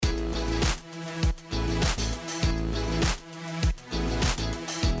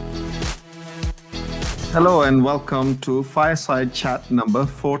Hello and welcome to Fireside Chat number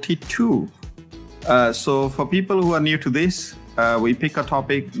 42. So for people who are new to this, we pick a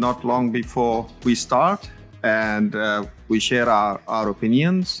topic not long before we start and we share our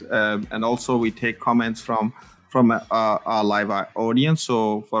opinions and also we take comments from our live audience.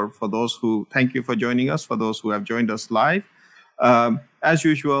 So for those who, thank you for joining us, for those who have joined us live. As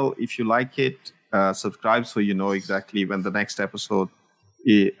usual, if you like it, subscribe so you know exactly when the next episode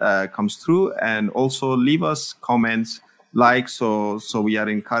comes through, and also leave us comments, so we are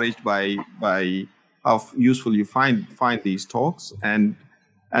encouraged by how useful you find these talks, and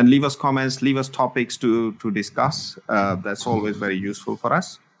leave us comments, leave us topics to discuss. That's always very useful for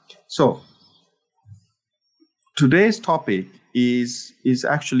us. So today's topic is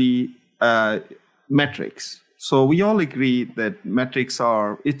actually metrics. So we all agree that metrics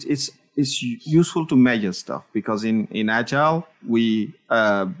are it's useful to measure stuff, because in Agile, we,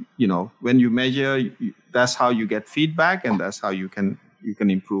 when you measure, that's how you get feedback and that's how you can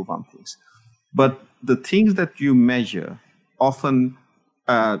improve on things. But the things that you measure often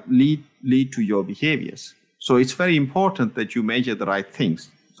lead to your behaviors. So it's very important that you measure the right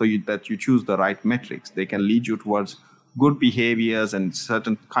things, so that you choose the right metrics. They can lead you towards good behaviors and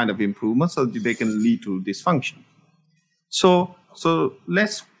certain kind of improvements, so they can lead to dysfunction. So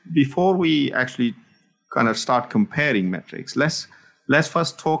let's, before we actually kind of start comparing metrics, let's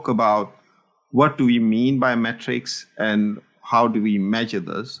first talk about what do we mean by metrics and how do we measure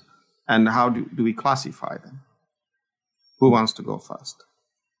those and how do we classify them. Who wants to go first?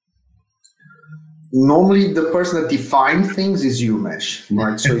 Normally, the person that defines things is you, Mesh,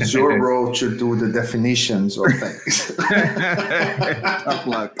 right? So it's your role to do the definitions of things. Tough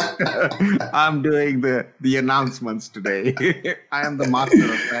luck. I'm doing the announcements today. I am the master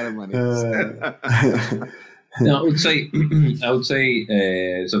of ceremonies. No, I would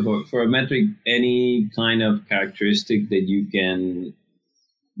say, so for a metric, any kind of characteristic that you can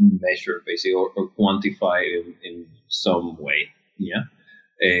measure, basically, or quantify in some way, yeah.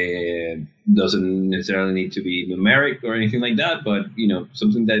 Doesn't necessarily need to be numeric or anything like that, but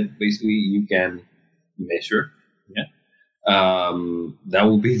something that basically you can measure. Yeah, that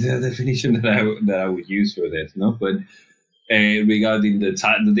would be the definition that I would use for this. No, but regarding the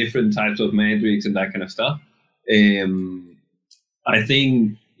different types of metrics and that kind of stuff, I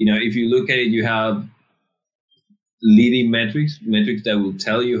think if you look at it, you have leading metrics that will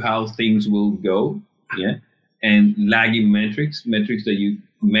tell you how things will go. Yeah. And lagging metrics that you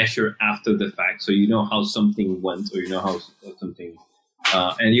measure after the fact, so you know how something went, or you know how something.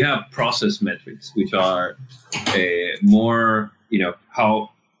 And you have process metrics, which are more,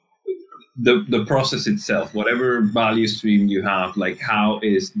 how the process itself, whatever value stream you have, like how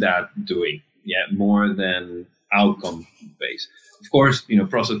is that doing? Yeah, more than outcome based. Of course,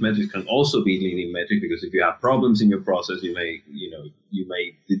 process metrics can also be leading metrics, because if you have problems in your process, you may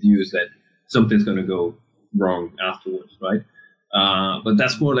deduce that something's going to go wrong afterwards, right? But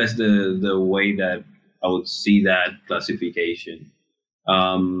that's more or less the way that I would see that classification.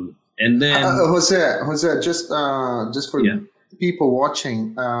 And then Jose, just for people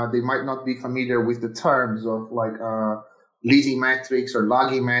watching, they might not be familiar with the terms of like leading metrics or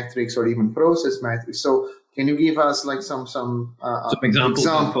lagging metrics or even process metrics. So can you give us like some examples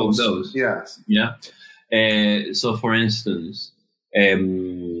of those? Yes. Yeah. So for instance,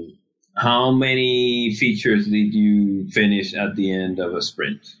 how many features did you finish at the end of a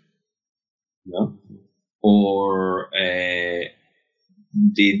sprint? No? Or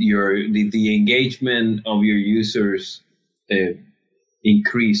did the engagement of your users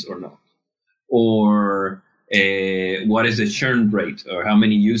increase or not? Or what is the churn rate, or how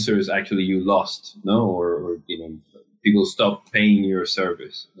many users actually you lost? No, or people stopped paying your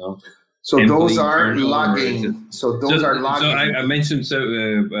service. No. So those are lagging. So I mentioned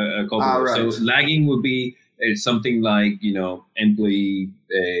a couple. Right. So lagging would be something like employee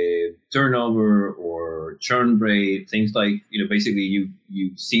turnover or churn rate, things like basically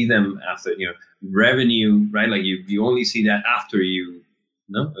you see them after revenue, right? Like you only see that after you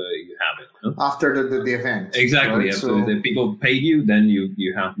have it. No? After the event. Exactly. Right? After the people paid you, then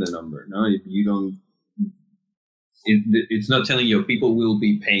you have the number. No, if you don't. It's not telling you people will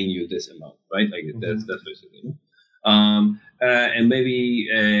be paying you this amount, right? Like that's basically. And maybe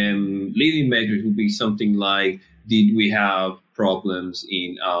leading metrics would be something like, did we have problems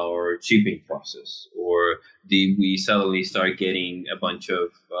in our shipping process, or did we suddenly start getting a bunch of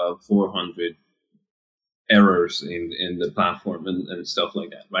 400 errors in the platform and stuff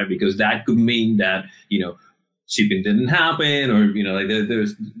like that, right? Because that could mean that shipping didn't happen, or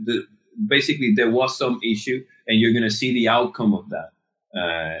there's basically there was some issue, and you're going to see the outcome of that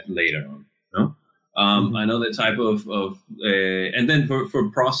later on. No? Another type of and then for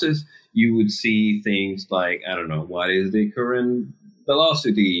process, you would see things like, I don't know, what is the current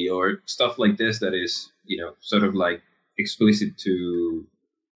velocity or stuff like this that is, sort of like explicit to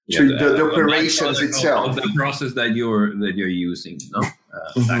the operations itself, of the process that you're using.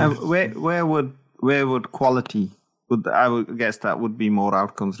 Where would quality? I would guess that would be more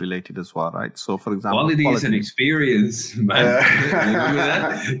outcomes related as well, right? So, for example, quality is an experience,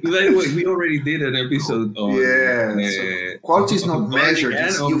 man. We already did an episode on so quality is not measured;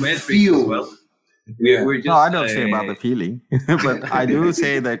 you feel. Well. We're just, no, I don't say about the feeling, but I do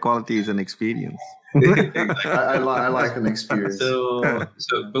say that quality is an experience. I like an experience.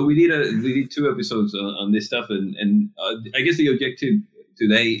 But we did 2 episodes on this stuff, and I guess the objective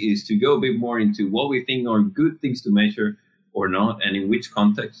today is to go a bit more into what we think are good things to measure or not, and in which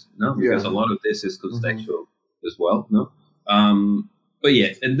context. No, because a lot of this is contextual as well. No, but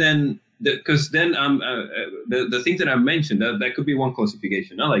yeah, and then because then the things that I mentioned that could be one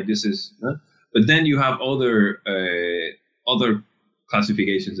classification. Not like this is, but then you have other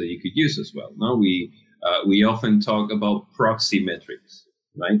classifications that you could use as well. No, we often talk about proxy metrics,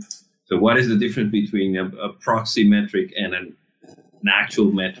 right? So what is the difference between a proxy metric and an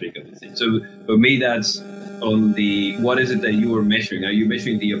actual metric of the thing? So for me, that's on the, what is it that you are measuring? Are you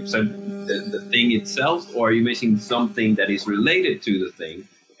measuring the thing itself, or are you measuring something that is related to the thing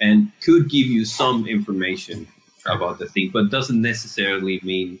and could give you some information about the thing, but doesn't necessarily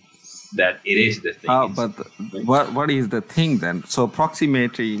mean that it is the thing. But what is the thing then? So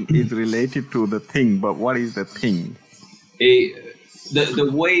proximity is related to the thing, but what is the thing? The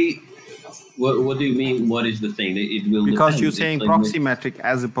way. What do you mean? What is the thing? It will, because depend. You're saying like proxy metric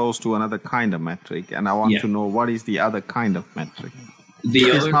as opposed to another kind of metric, and I want to know what is the other kind of metric.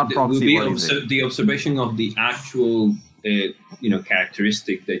 The other not proxy, will be the observation of the actual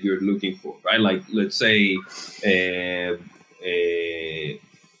characteristic that you're looking for, right? Like, let's say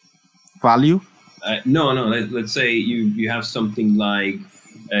value. No. Let's say you have something like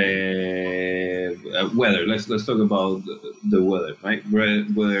weather. Let's talk about the weather, right?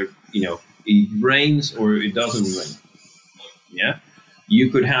 Whether it rains or it doesn't rain. Yeah,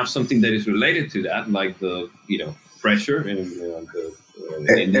 you could have something that is related to that, like the pressure and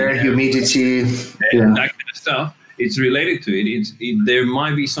the air humidity, and that kind of stuff. It's related to it. There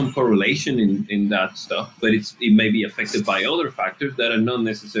might be some correlation in that stuff, but it may be affected by other factors that are not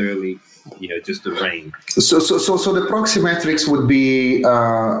necessarily just the rain. So the proxy metrics would be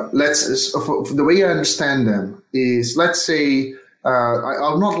the way I understand them is, let's say.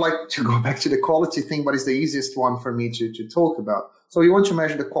 I'll not like to go back to the quality thing, but it's the easiest one for me to talk about. So you want to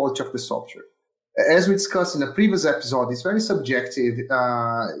measure the quality of the software. As we discussed in a previous episode, it's very subjective.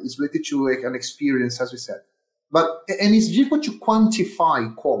 It's related to an experience, as we said. And it's difficult to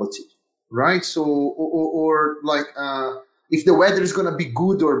quantify quality, right? So, or if the weather is going to be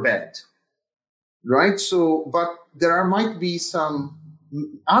good or bad, right? So, but there might be some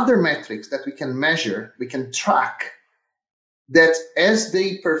other metrics that we can measure, we can track, that as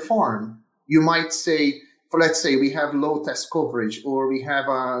they perform, you might say, let's say we have low test coverage, or we have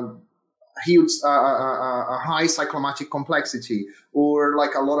a huge, a high cyclomatic complexity, or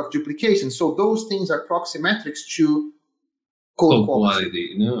like a lot of duplication. So those things are proxy metrics to code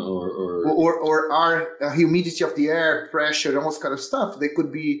quality. Or our humidity of the air, pressure, all this kind of stuff. They could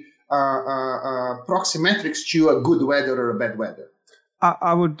be proxy metrics to a good weather or a bad weather.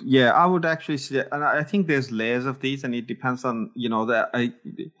 I would actually say, and I think there's layers of these, and it depends on,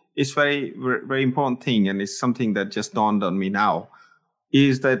 it's very, very important thing, and it's something that just dawned on me now,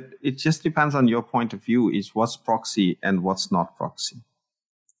 is that it just depends on your point of view, is what's proxy and what's not proxy,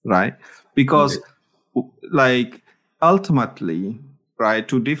 right? Because ultimately, right,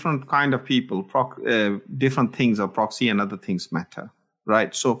 to different kind of people, different things are proxy and other things matter,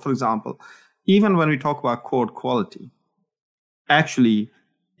 right? So for example, even when we talk about code quality, actually,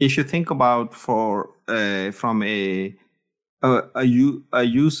 if you think about from a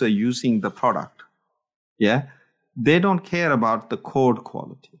user using the product, they don't care about the code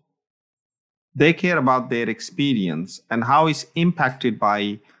quality. They care about their experience and how it's impacted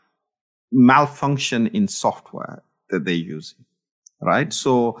by malfunction in software that they're using, right?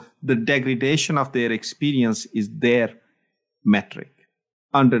 So the degradation of their experience is their metric.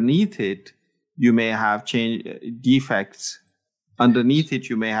 Underneath it, you may have defects. Underneath it,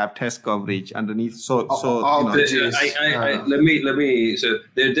 you may have test coverage. Underneath, let me. So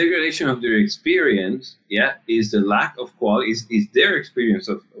the degradation of their experience, is the lack of quality. Is their experience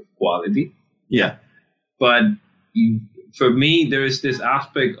of quality, But for me, there is this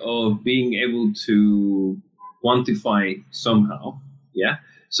aspect of being able to quantify somehow,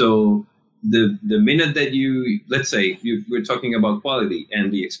 So the minute that let's say we're talking about quality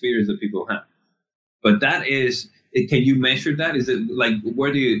and the experience that people have, but that is, can you measure that? Is it like,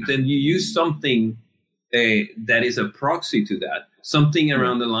 where do you use something that is a proxy to that, something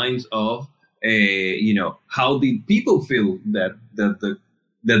around the lines of how the people feel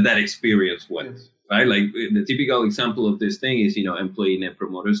that experience went. Yes. Right, like the typical example of this thing is, employee net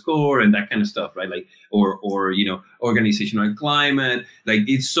promoter score and that kind of stuff, right? Like, or organizational climate. Like,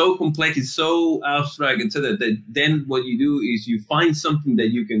 it's so complex, it's so abstract, etc. That then what you do is you find something that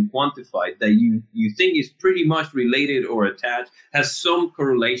you can quantify, that you think is pretty much related or attached, has some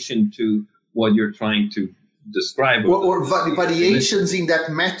correlation to what you're trying to describe. Or variations in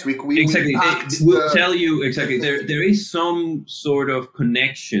that metric. Exactly, will tell you exactly. There is some sort of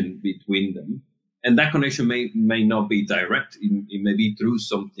connection between them. And that connection may not be direct. It may be through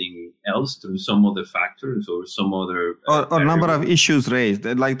something else, through some other factors or some other or number of issues raised.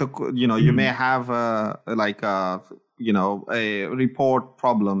 Like you may have a report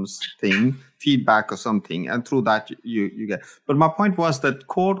problems thing, feedback or something, and through that you get. But my point was that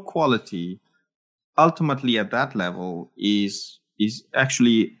code quality, ultimately at that level, is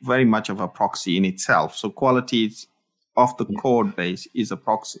actually very much of a proxy in itself. So quality of the code base is a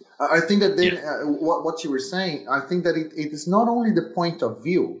proxy. I think that then what you were saying, I think that it is not only the point of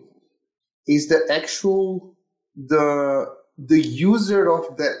view, is the actual, the user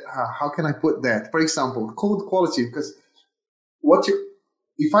of that, how can I put that? For example, code quality, because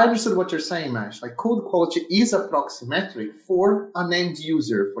if I understood what you're saying, Mash, like code quality is a proxy metric for an end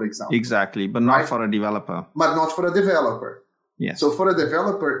user, for example. Exactly, but not for a developer. But not for a developer. Yes. So for a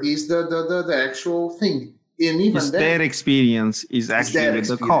developer is the actual thing. And even their experience is actually with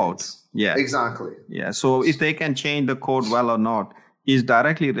the code. Yeah, exactly. Yeah, so if they can change the code well or not is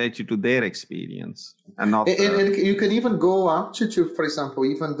directly related to their experience and not. And you can even go up to, for example,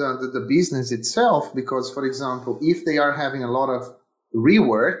 even the business itself, because, for example, if they are having a lot of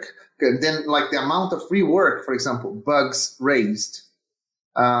rework, then like the amount of rework, for example, bugs raised,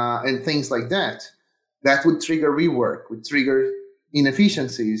 and things like that would trigger rework, would trigger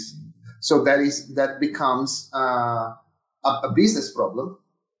inefficiencies. So that becomes a business problem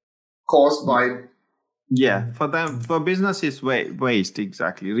caused by. Yeah, for them, for business is waste,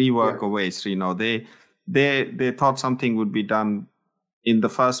 exactly, rework or waste. They thought something would be done in the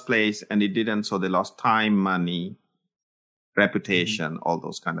first place and it didn't, so they lost time, money, reputation, all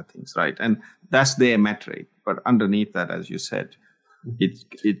those kind of things, right? And that's their metric. But underneath that, as you said,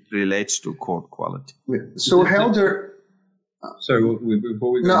 it relates to code quality. So Helder. Sorry,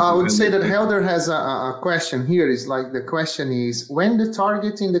 before we go. No, I would say that Helder has a question here. Is like, the question is, when the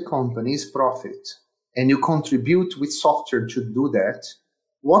target in the company is profit and you contribute with software to do that,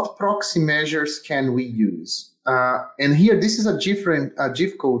 what proxy measures can we use? And here, this is a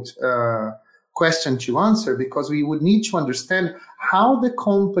difficult question to answer, because we would need to understand how the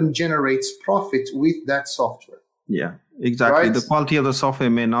company generates profit with that software. Yeah, exactly. Right? The quality of the software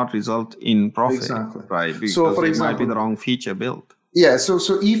may not result in profit, exactly. Right? Because for example, it might be the wrong feature built. Yeah, so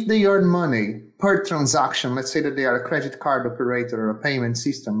if they earn money per transaction, let's say that they are a credit card operator or a payment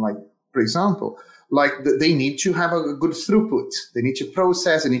system, like, for example, like they need to have a good throughput. They need to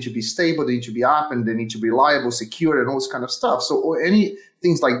process, they need to be stable, they need to be up, and they need to be reliable, secure, and all this kind of stuff. So any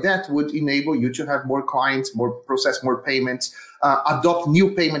things like that would enable you to have more clients, process more payments, adopt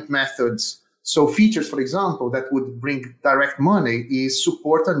new payment methods. So features, for example, that would bring direct money is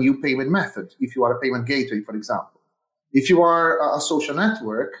support a new payment method. If you are a payment gateway, for example. If you are a social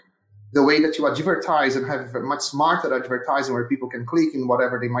network, the way that you advertise and have a much smarter advertising where people can click in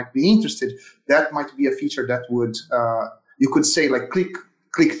whatever they might be interested, that might be a feature that would, you could say, like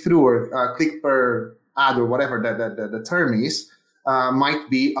click through or click per ad or whatever the term is, might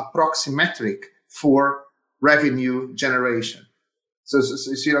be a proxy metric for revenue generation. So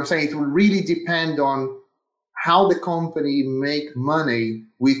see what I'm saying? It will really depend on how the company make money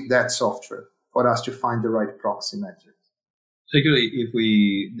with that software for us to find the right proxy metric.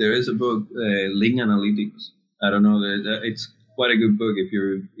 Particularly there is a book, Link Analytics. I don't know, it's quite a good book if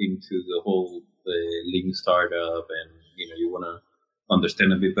you're into the whole Link startup and you want to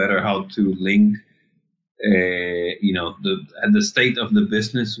understand a bit better how to link the state of the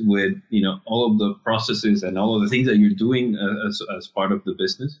business with all of the processes and all of the things that you're doing as part of the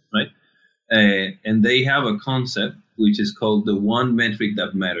business, right? And they have a concept which is called the one metric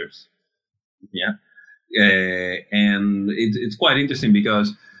that matters. Yeah. And it's quite interesting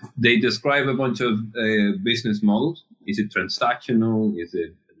because they describe a bunch of business models. Is it transactional? Is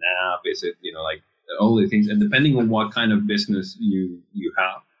it an app? Is it like all the things? And depending on what kind of business you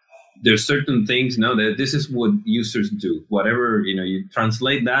have, there's certain things now that this is what users do. Whatever, you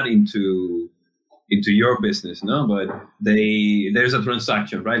translate that into your business, no? But there's a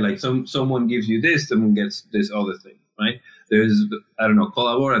transaction, right? Like someone gives you this, someone gets this other thing, right? There's, I don't know,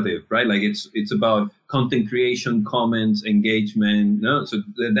 collaborative, right? Like it's about content creation, comments, engagement, no? So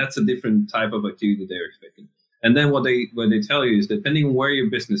that's a different type of activity they're expecting. And then what they tell you is, depending on where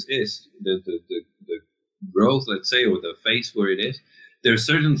your business is, the growth, let's say, or the phase where it is, there are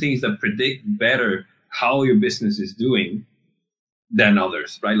certain things that predict better how your business is doing than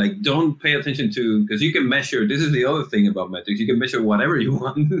others, right? Like, don't pay attention to, because you can measure, this is the other thing about metrics, you can measure whatever you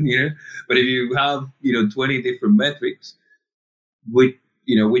want, but if you have, 20 different metrics, which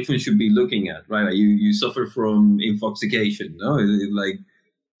one should be looking at, right? Like you suffer from infoxication, no? Like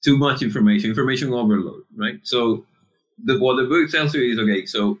too much information overload, right? So what the book tells you is, okay,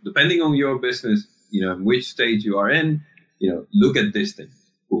 so depending on your business, in which stage you are in, look at this thing,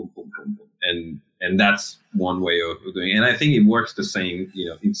 boom, boom, boom, boom. And that's one way of doing it. And I think it works the same,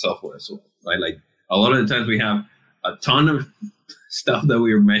 in software as well, right? Like a lot of the times we have a ton of stuff that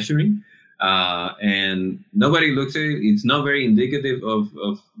we are measuring, and nobody looks at it. It's not very indicative of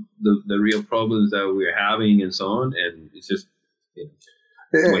the real problems that we're having and so on. And it's just,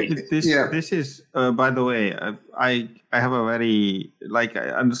 This is, by the way, I have a very, like,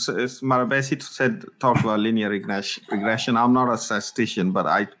 Marabesi talked about linear regression. I'm not a statistician, but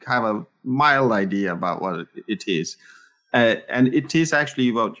I have a mild idea about what it is. And it is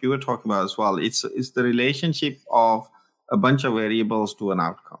actually what you were talking about as well. It's the relationship of a bunch of variables to an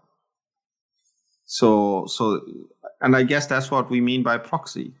outcome. So, and I guess that's what we mean by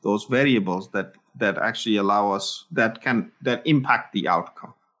proxy, those variables that actually allow us, that impact the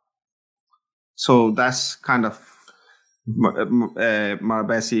outcome. So that's kind of,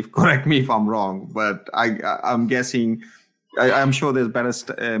 Marabesi, correct me if I'm wrong, but I'm guessing, I'm sure there's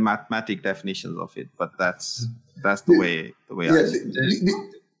better mathematic definitions of it, but that's the way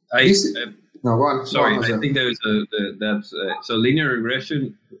I see it. I think there's so linear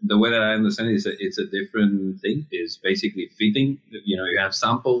regression. The way that I understand it is it's a different thing. It's basically fitting. You have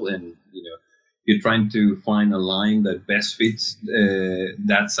sample, and you're trying to find a line that best fits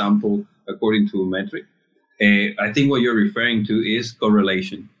that sample according to a metric. I think what you're referring to is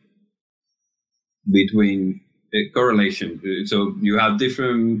correlation between correlation. So you have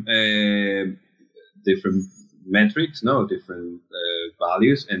different metrics, different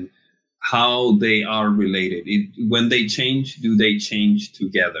values, and how they are related. When they change, do they change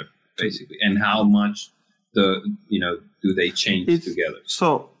together, basically? And how much do they change together?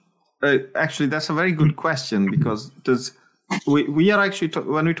 So actually, that's a very good question, because we are actually,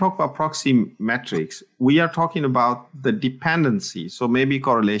 when we talk about proxy metrics, we are talking about the dependency. So maybe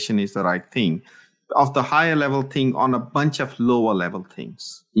correlation is the right thing, of the higher level thing on a bunch of lower level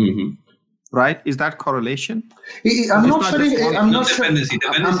things. Mm-hmm. Right? Is that correlation? I'm not sure.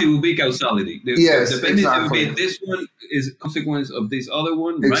 Dependency will be causality. Yes, dependency exactly. will be, this one is a consequence of this other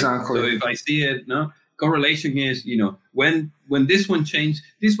one, right? Exactly. So if I see it, correlation is, when this one changes,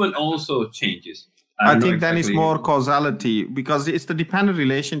 this one also changes. I think then it's more causality, because it's the dependent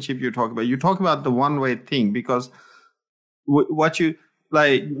relationship you talk about. You talk about the one-way thing, because what you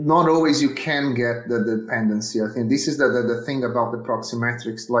like. Not always you can get the dependency. I think this is the thing about the proxy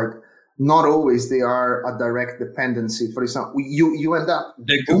metrics. Like, not always they are a direct dependency. For example, you end up.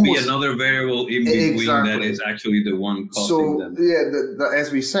 There could be another variable in between that is actually the one causing them. So yeah,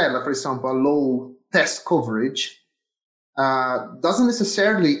 as we said, like, for example, a low test coverage doesn't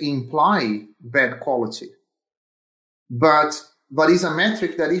necessarily imply bad quality, but is a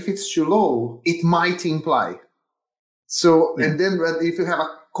metric that if it's too low, it might imply. So, and then if you have a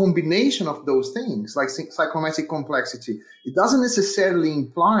combination of those things, like psychometric complexity, it doesn't necessarily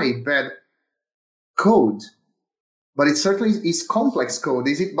imply bad code, but it certainly is complex code.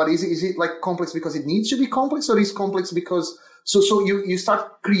 Is it like complex because it needs to be complex, or is complex because so you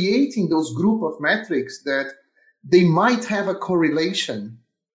start creating those group of metrics that they might have a correlation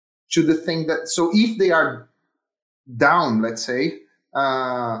to the thing that, so if they are down, let's say,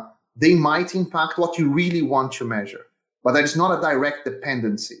 they might impact what you really want to measure. But that is not a direct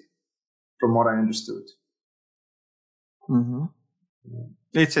dependency, from what I understood. Mm-hmm.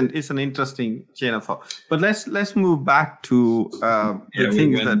 It's an interesting chain of thought. But let's move back to the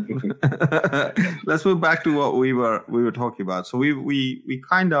things that let's move back to what we were talking about. So we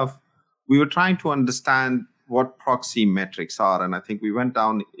were trying to understand what proxy metrics are, and I think we went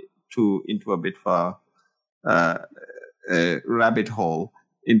down into a bit of a rabbit hole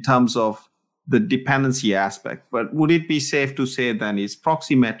in terms of the dependency aspect. But would it be safe to say then is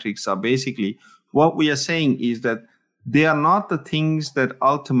proxy metrics are basically, what we are saying is that they are not the things that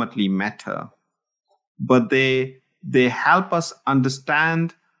ultimately matter, but they help us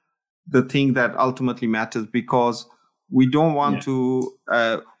understand the thing that ultimately matters, because we don't want to,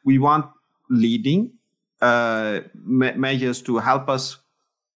 we want leading measures to help us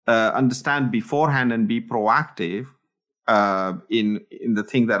understand beforehand and be proactive in the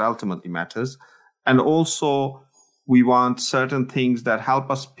thing that ultimately matters. And also we want certain things that help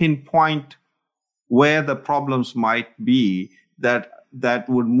us pinpoint where the problems might be that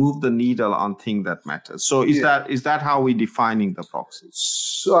would move the needle on thing that matters. So is that how we're defining the proxies?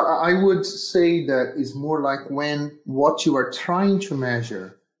 So I would say that is more like when what you are trying to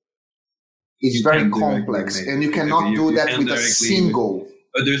measure is very complex, and you cannot do that with a single.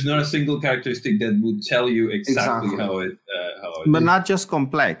 But there's not a single characteristic that would tell you exactly how it but is. Not just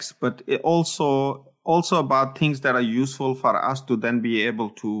complex, but it also about things that are useful for us to then be able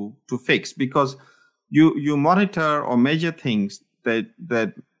to fix, because you monitor or measure things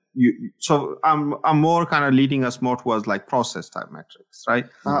that you. So I'm more kind of leading us more towards like process type metrics, right?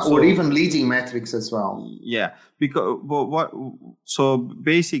 Or even leading metrics as well. Yeah, because so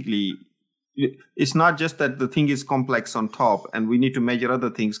basically, it's not just that the thing is complex on top and we need to measure other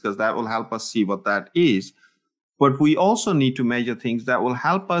things because that will help us see what that is. But we also need to measure things that will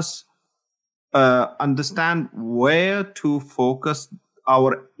help us understand where to focus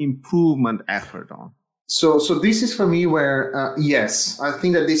our improvement effort on. So this is for me where, yes, I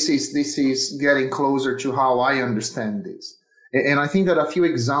think that this is getting closer to how I understand this. And I think that a few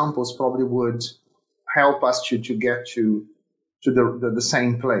examples probably would help us to get to the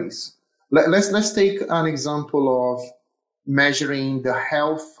same place. Let's take an example of measuring the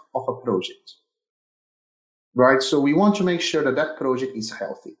health of a project, right? So we want to make sure that project is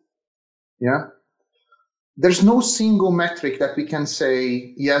healthy. Yeah. There's no single metric that we can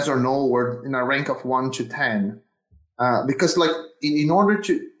say yes or no, or in a rank of 1 to 10, because like in order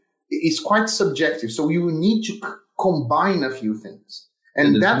to, it's quite subjective. So you need to combine a few things.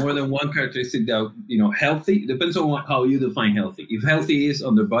 And there's more than one characteristic that, healthy depends on how you define healthy. If healthy is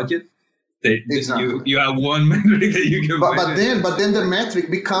under budget, exactly. You have one metric that you can but then the metric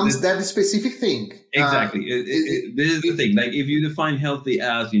becomes that specific thing. Exactly. This is the thing. Like if you define healthy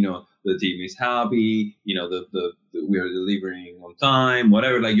as, the team is happy, the we are delivering on time,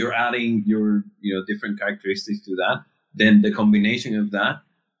 whatever, like you're adding your, different characteristics to that, then the combination of that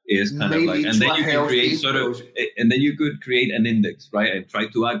is kind of like, and then you can create and then you could create an index, right? And try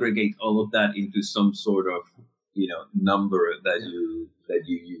to aggregate all of that into some sort of, number that you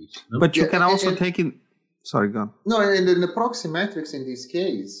use. No? But you can also take in. Sorry, go on. No, and in the proxy metrics in this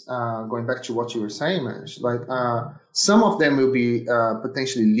case, going back to what you were saying, like some of them will be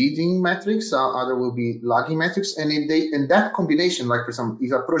potentially leading metrics, other will be lagging metrics, and in that combination, like for example,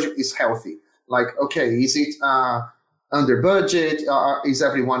 if a project is healthy, like okay, is it under budget? Is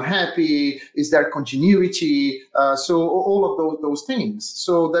everyone happy? Is there continuity? So all of those things.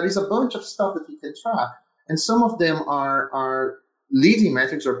 So there is a bunch of stuff that we can track. And some of them are leading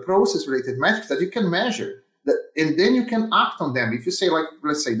metrics or process-related metrics that you can measure. And then you can act on them. If you say, like,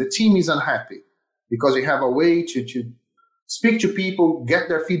 let's say the team is unhappy because we have a way to speak to people, get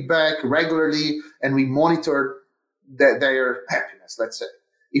their feedback regularly, and we monitor their happiness, let's say.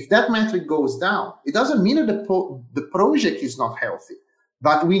 If that metric goes down, it doesn't mean that the project is not healthy.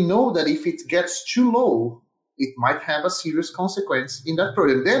 But we know that if it gets too low, it might have a serious consequence in that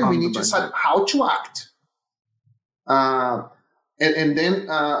project. Then we need to decide how to act. And then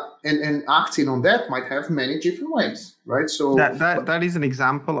acting on that might have many different ways, right? So that is an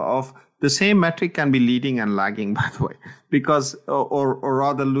example of the same metric can be leading and lagging, by the way, because or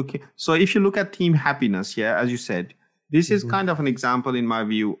rather looking. So if you look at team happiness, as you said, this is kind of an example, in my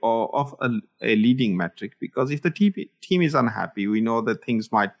view, of a leading metric, because if the team is unhappy, we know that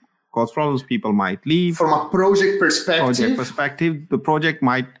things might cause problems. People might leave. From a project perspective, the project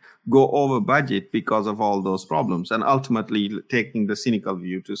might go over budget because of all those problems, and ultimately taking the cynical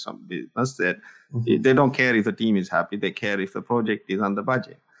view to some business that they don't care if the team is happy, they care if the project is under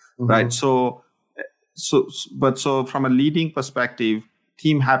budget, right? So from a leading perspective,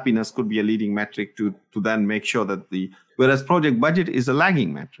 team happiness could be a leading metric to then make sure that whereas project budget is a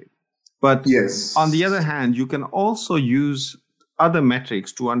lagging metric. But on the other hand, you can also use other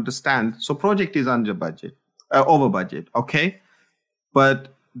metrics to understand. So project is under budget, over budget, okay? But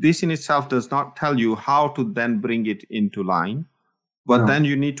this in itself does not tell you how to then bring it into line. But then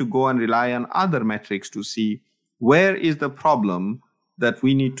you need to go and rely on other metrics to see where is the problem that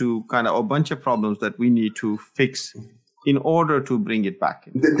we need to a bunch of problems that we need to fix in order to bring it back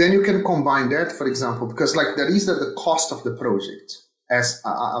in. Then you can combine that, for example, because like there is the cost of the project as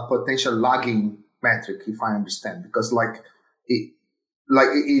a potential lagging metric, if I understand, because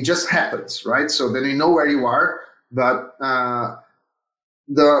it just happens, right? So then you know where you are, but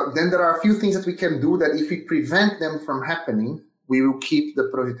then there are a few things that we can do that if we prevent them from happening, we will keep the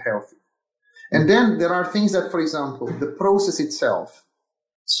project healthy. And then there are things that, for example, the process itself.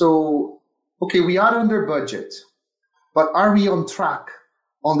 So, okay, we are under budget, but are we on track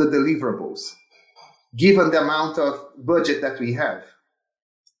on the deliverables, given the amount of budget that we have?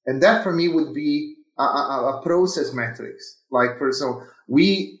 And that for me would be a process metrics. Like, for example,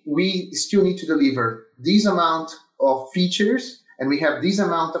 we still need to deliver this amount of features, and we have this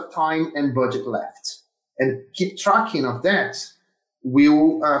amount of time and budget left. And keep tracking of that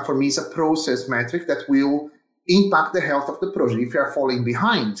will, for me, is a process metric that will impact the health of the project. If you are falling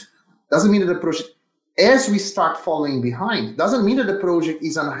behind, doesn't mean that the project, as we start falling behind, doesn't mean that the project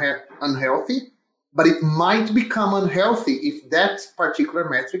is unhealthy, but it might become unhealthy if that particular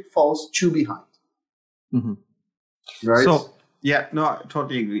metric falls too behind. Right? So, yeah, no, I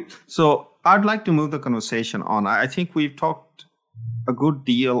totally agree. So I'd like to move the conversation on. I think we've talked a good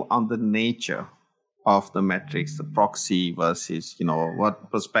deal on the nature of the metrics, the proxy versus,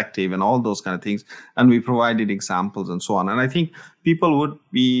 what perspective and all those kind of things. And we provided examples and so on. And I think people would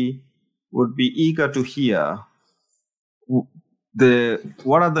be eager to hear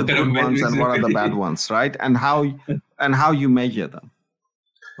what are the good ones and what are the bad ones, right? And how you measure them,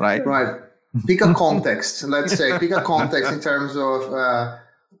 right? Right. Pick a context. Let's say pick a context in terms of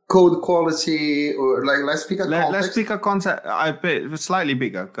code quality, or let's pick a context. Let's pick a concept. I pay slightly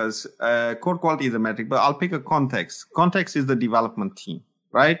bigger because code quality is a metric, but I'll pick a context. Context is the development team,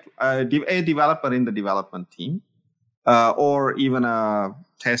 right? A developer in the development team, or even a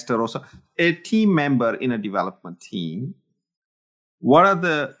tester, or so. A team member in a development team. What are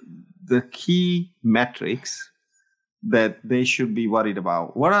the key metrics that they should be worried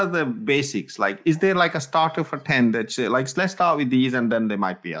about? What are the basics? Like, is there like a starter for 10 that say, like, let's start with these and then there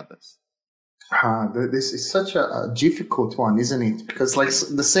might be others? This is such a difficult one, isn't it? Because like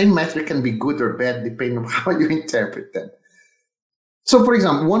the same metric can be good or bad depending on how you interpret them. So for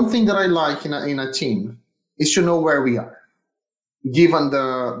example, one thing that I like in a team is to know where we are. Given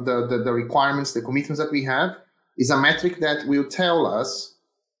the requirements, the commitments that we have, is a metric that will tell us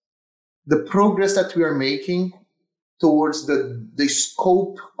the progress that we are making towards the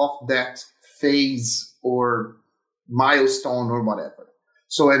scope of that phase or milestone or whatever.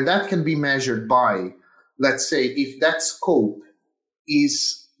 So, and that can be measured by, let's say, if that scope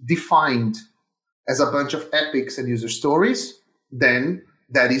is defined as a bunch of epics and user stories, then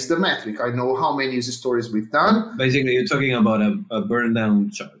that is the metric. I know how many user stories we've done. Basically, you're talking about a burn down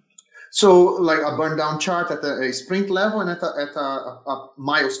chart. So like a burn down chart at a sprint level and at a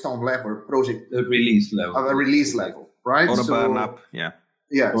milestone level, project. A release level. A release level. Right? Or a burn up, yeah.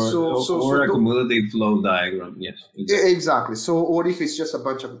 Yeah. Or a cumulative flow diagram, yes. Exactly. So, or if it's just a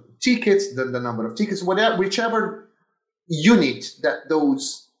bunch of tickets, then the number of tickets, whichever unit that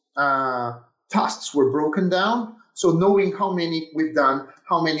those tasks were broken down. So knowing how many we've done,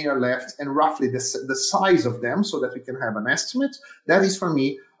 how many are left, and roughly the size of them so that we can have an estimate, that is for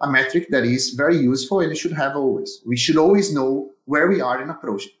me a metric that is very useful and you should have always. We should always know where we are in a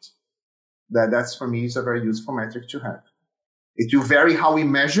project. That's for me is a very useful metric to have. It will vary how we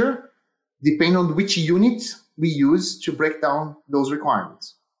measure, depending on which unit we use to break down those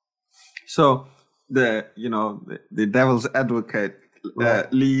requirements. So the devil's advocate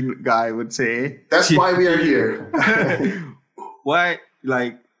lean guy would say, that's why we are here. Why,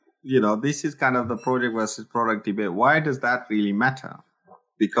 this is kind of the project versus product debate. Why does that really matter?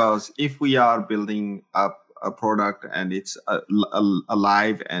 Because if we are building up a product and it's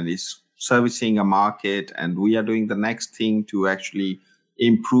alive and it's servicing a market and we are doing the next thing to actually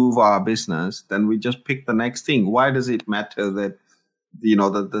improve our business, then we just pick the next thing. Why does it matter that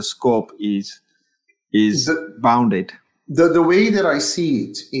that the scope is bounded? The way that I see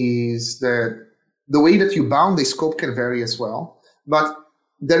it is that the way that you bound the scope can vary as well, but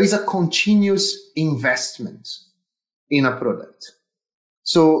there is a continuous investment in a product.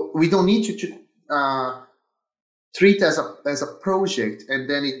 So we don't need to treat as a project and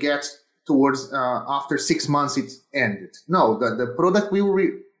then it gets towards after 6 months it ended. No, the product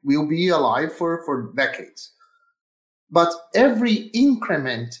will be alive for decades. But every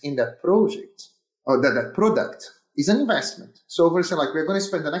increment in that project or that product is an investment. So we're saying we're going to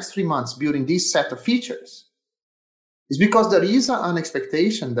spend the next 3 months building this set of features. It's because there is an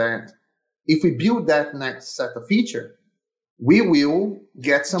expectation that if we build that next set of feature, we will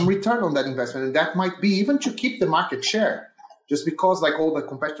get some return on that investment. And that might be even to keep the market share. just because like all the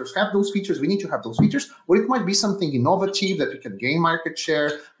competitors have those features, we need to have those features, or it might be something innovative that we can gain market share,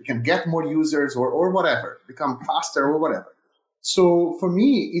 we can get more users or whatever, become faster or whatever. So for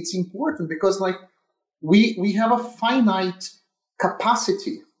me, it's important because like we have a finite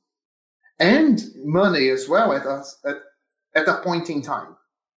capacity and money as well at a point in time.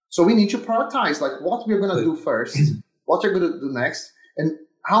 So we need to prioritize like what we're going to do first, what we're going to do next, and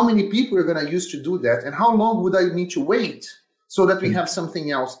how many people we're going to use to do that, and how long would I need to wait so that we have something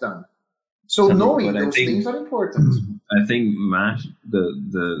else done. So knowing those things are important. I think Mash,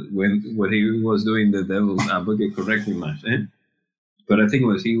 what he was doing, the devil's advocate, correct me, Mash, but I think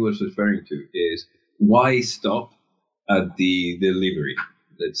what he was referring to is why stop at the delivery,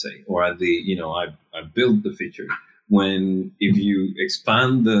 let's say, or at the, I built the feature. When if you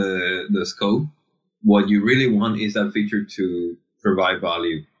expand the scope, what you really want is that feature to provide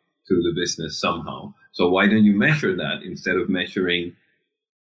value to the business somehow. So why don't you measure that instead of measuring,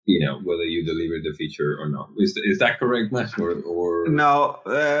 whether you delivered the feature or not? Is that correct, Mash? Or no?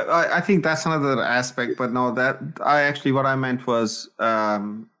 I think that's another aspect. But no, what I meant was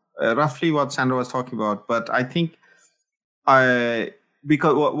roughly what Sandro was talking about. But I think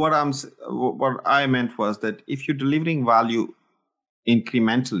because what I meant was that if you're delivering value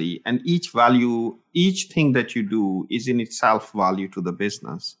incrementally, and each thing that you do is in itself value to the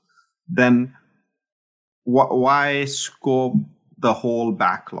business, then why scope the whole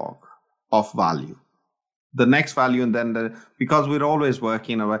backlog of value, the next value, and then because we're always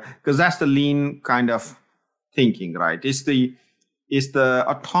working because that's the lean kind of thinking, right? It's the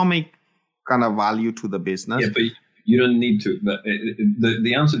atomic kind of value to the business. Yeah, but you don't need to. But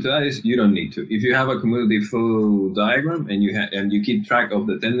the answer to that is you don't need to. If you have a cumulative flow diagram and you keep track of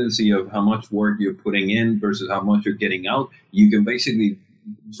the tendency of how much work you're putting in versus how much you're getting out, you can basically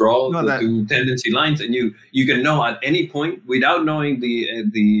draw the two tendency lines, and you can know at any point without knowing the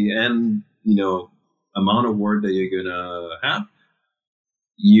end amount of work that you're gonna have.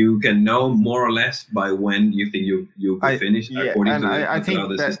 You can know more or less by when you think you'll be finished according to how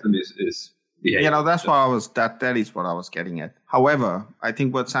the system is behaving. That's what that is what I was getting at. However, I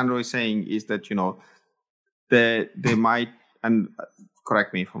think what Sandro is saying is that they might, and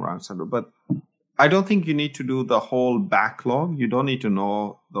correct me if I'm wrong, Sandro, but I don't think you need to do the whole backlog. You don't need to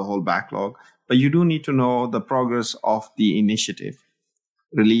know the whole backlog, but you do need to know the progress of the initiative,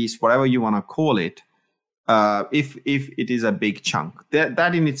 release, whatever you want to call it. If it is a big chunk,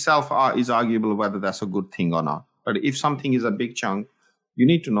 that in itself is arguable whether that's a good thing or not. But if something is a big chunk, you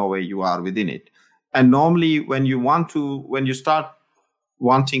need to know where you are within it. And normally, when you start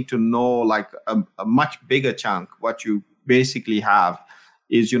wanting to know like a much bigger chunk, what you basically have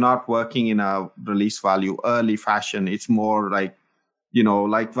is you're not working in a release value early fashion. It's more like,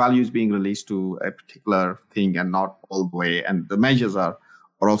 like values being released to a particular thing and not all the way. And the measures are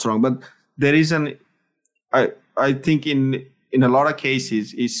also wrong. But there is I think in a lot of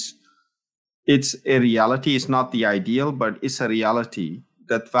cases, it's a reality. It's not the ideal, but it's a reality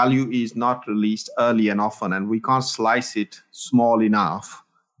that value is not released early and often, and we can't slice it small enough.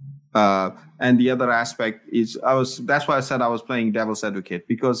 And the other aspect is that's why I said I was playing devil's advocate,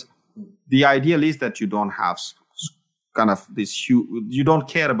 because the ideal is that you don't have kind of this huge, you don't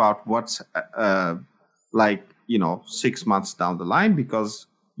care about what's 6 months down the line, because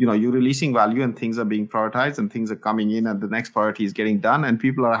you're releasing value and things are being prioritized and things are coming in and the next priority is getting done and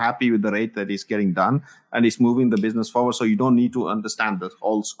people are happy with the rate that it's getting done and it's moving the business forward. So you don't need to understand the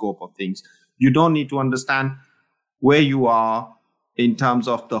whole scope of things. You don't need to understand where you are in terms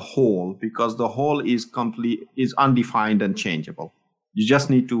of the whole, because the whole is undefined and changeable. You just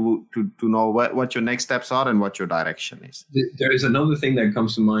need to know what your next steps are and what your direction is. There is another thing that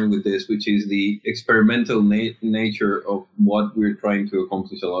comes to mind with this, which is the experimental nature of what we're trying to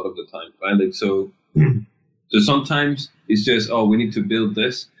accomplish a lot of the time, right? Like, so sometimes it's just, we need to build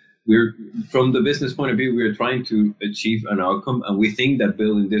this. We're, from the business point of view, we're trying to achieve an outcome, and we think that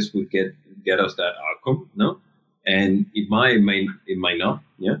building this would get us that outcome, no? And it might not,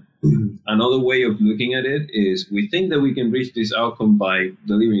 yeah. Another way of looking at it is we think that we can reach this outcome by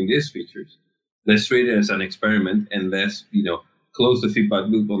delivering these features. Let's treat it as an experiment and let's, close the feedback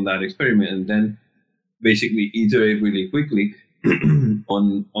loop on that experiment and then basically iterate really quickly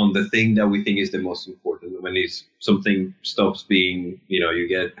on the thing that we think is the most important. When something stops being, you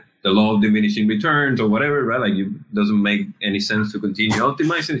get the law of diminishing returns or whatever, right? Like it doesn't make any sense to continue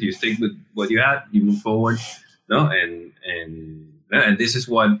optimizing. You stick with what you had, you move forward, no? And this is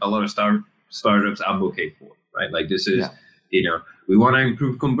what a lot of startups advocate for, right? Like this is, we want to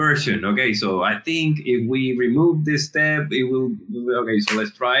improve conversion. Okay, so I think if we remove this step, it will, okay, so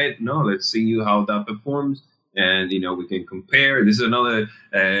let's try it. No, let's see how that performs. And we can compare. This is another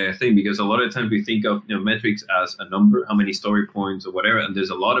thing, because a lot of times we think of metrics as a number, how many story points or whatever, and there's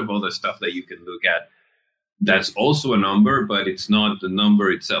a lot of other stuff that you can look at that's also a number, but it's not the number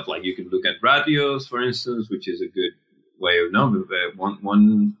itself. Like you can look at ratios, for instance, which is a good way of number.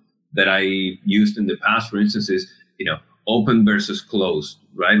 One that I used in the past, for instance, is open versus closed,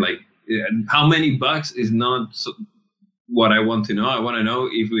 right? Like how many bugs is not what I want to know. I want to know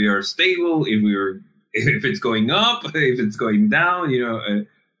if we are stable, if it's going up, if it's going down.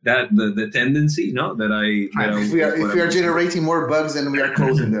 That the tendency, if we are generating more bugs than we are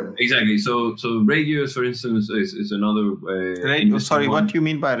closing them. Exactly. So radius, for instance, is another. Sorry, what do you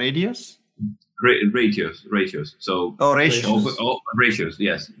mean by radius? Ratios. So ratios. Ratios.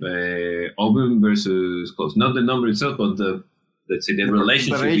 Yes. Open versus closed. Not the number itself, but the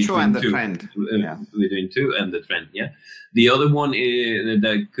relationship between the two, trend. Between two and the trend. Yeah. The other one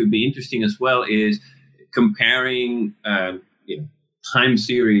that could be interesting as well is comparing. Time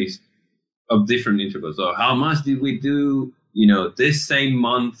series of different intervals. So how much did we do, this same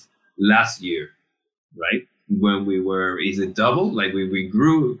month last year, right? When is it double? Like we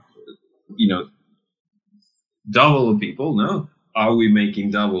grew, double people, no? Are we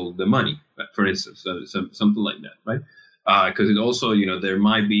making double the money, for instance? Something like that, right? Because it also, there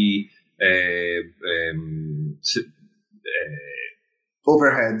might be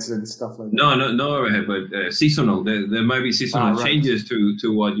overheads and stuff like that. No overhead, but seasonal. There might be seasonal changes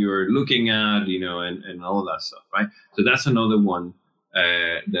to what you're looking at, and all of that stuff, right? So that's another one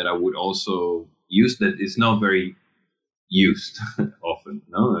that I would also use that is not very used often.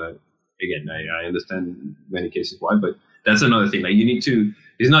 No, again, I understand in many cases why, but that's another thing. Like you need to.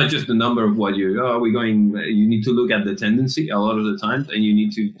 It's not just the number of what we're going. You need to look at the tendency a lot of the times, and you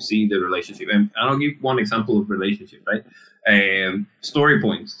need to see the relationship. And I'll give one example of relationship, right? Story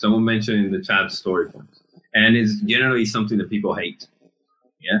points. Someone mentioned in the chat story points, and it's generally something that people hate.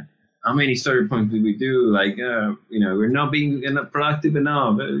 Yeah, how many story points do we do? Like, we're not being productive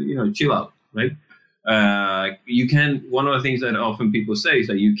enough. Chill out, right? You can. One of the things that often people say is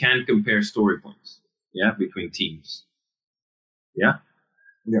that you can't compare story points. Yeah, between teams. Yeah.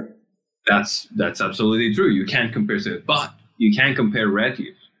 Yeah. That's absolutely true. You can't compare, but you can compare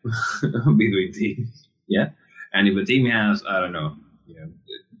ratios between teams. Yeah. And if a team has, I don't know,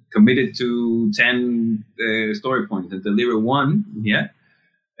 committed to 10 story points and deliver 1, yeah,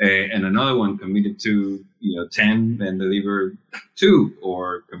 and another one committed to 10 and deliver 2,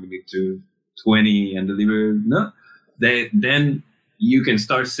 or committed to 20 and deliver then you can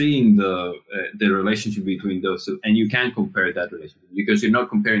start seeing the relationship between those two, and you can compare that relationship because you're not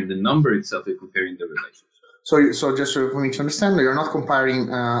comparing the number itself; you're comparing the relationship. So just for me to understand, you're not comparing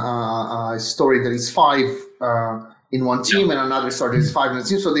a story that is 5 in one team and another story that is 5 in a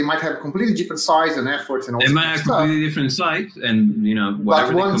team. So they might have completely different size and efforts and all. They might have completely different size, and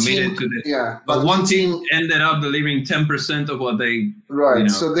whatever they committed to this. Yeah, but one team ended up delivering 10% of what they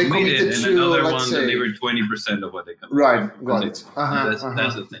So they committed and to, another one delivered 20% of what they committed. Right, got it.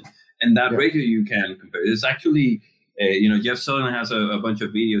 That's the thing, and that ratio you can compare. It's actually, Jeff Sutherland has a bunch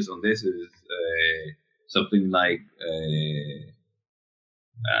of videos on this. Is something like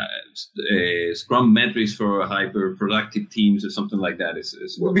Scrum metrics for hyper productive teams or something like that.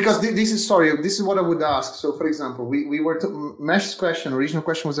 Because this is what I would ask. So, for example, we were Mesh's question, original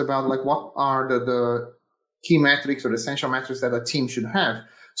question was about like what are the key metrics or the essential metrics that a team should have.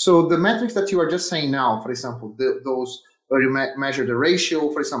 So the metrics that you are just saying now, for example, those where you measure the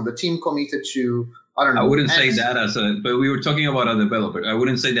ratio, for example, the team committed to, I don't know. I wouldn't say that but we were talking about a developer. I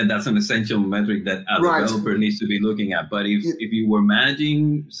wouldn't say that that's an essential metric that a developer needs to be looking at. But if you were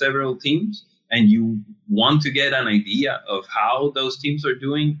managing several teams and you want to get an idea of how those teams are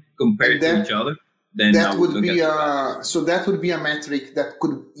doing compared to each other, then that would be that would be a metric that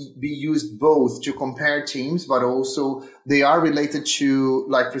could be used both to compare teams, but also they are related to,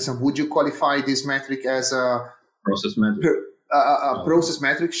 like, for example, would you qualify this metric as a process metric? Process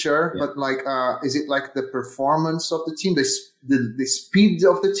metric, sure, but like, is it like the performance of the team, the speed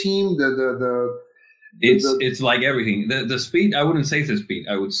of the team, It's like everything. The speed, I wouldn't say it's the speed.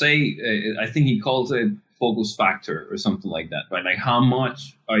 I would say, I think he calls it focus factor or something like that, right? Like how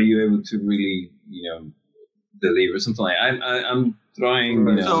much are you able to really, deliver something like I'm trying,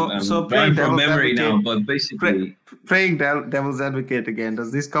 I'm trying from memory now, but basically playing devil's advocate again.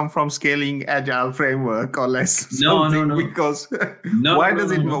 Does this come from scaling agile framework or less? No. Because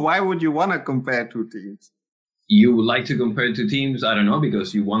why would you want to compare two teams? you would like to compare to teams, I don't know,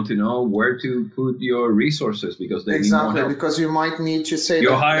 because you want to know where to put your resources because they need more help. Because you might need to say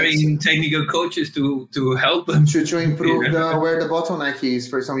you're hiring technical coaches to help them to improve where the bottleneck is.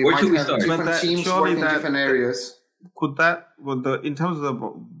 For example, you where might have different teams working in different areas. In terms of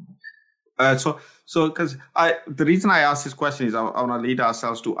the because the reason I asked this question is I want to lead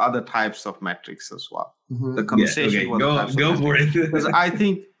ourselves to other types of metrics as well. Mm-hmm. The conversation. Go for it. Because I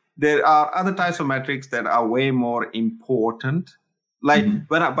think there are other types of metrics that are way more important. Like,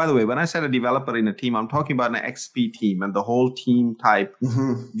 by the way, when I said a developer in a team, I'm talking about an XP team and the whole team type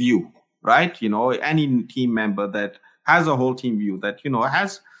view, right? Any team member that has a whole team view that,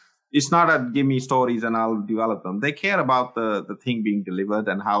 it's not a give me stories and I'll develop them. They care about the thing being delivered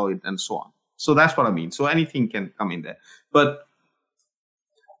and how it and so on. So that's what I mean. So anything can come in there. But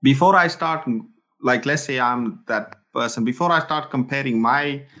before I start, like, let's say I'm that person, before I start comparing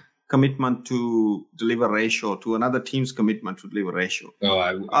my commitment to deliver ratio to another team's commitment to deliver ratio. There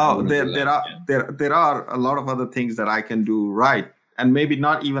are a lot of other things that I can do right, and maybe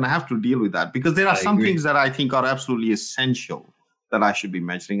not even have to deal with that, because there are some things that I think are absolutely essential that I should be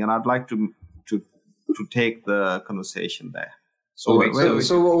measuring, and I'd like to take the conversation there. So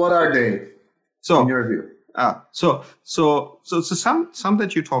what are they? In your view? So some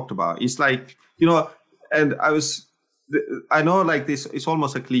that you talked about is like, and I know like this is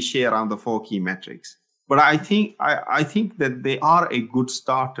almost a cliche around the 4 key metrics, but I think that they are a good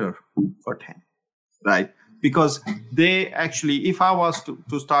starter for 10, right? Because they actually, if I was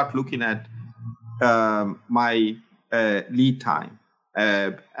to start looking at my lead time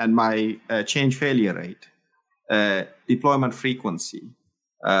and my change failure rate, deployment frequency,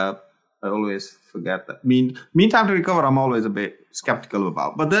 I always forget that. Mean time to recover, I'm always a bit skeptical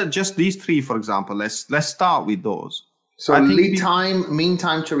about. But just these 3, for example, let's start with those. So lead time, mean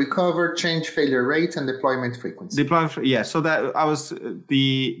time to recover, change failure rate, and deployment frequency. So that I was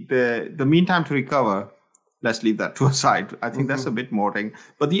the mean time to recover. Let's leave that to a side. I think that's a bit more thing.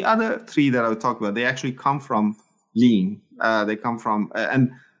 But the other 3 that I would talk about, they actually come from lean. They come from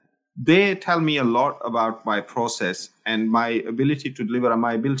and they tell me a lot about my process and my ability to deliver and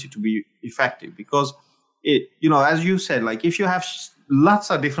my ability to be effective. Because as you said, like if you have lots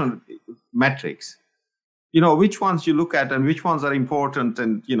of different metrics, which ones you look at and which ones are important,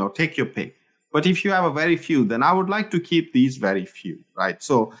 and, take your pick. But if you have a very few, then I would like to keep these very few, right?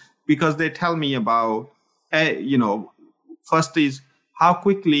 So, because they tell me about, first is how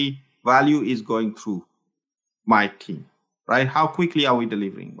quickly value is going through my team, right? How quickly are we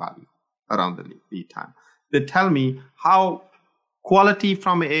delivering value around the lead time? They tell me how quality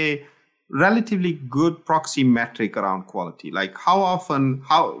from a relatively good proxy metric around quality, like how often,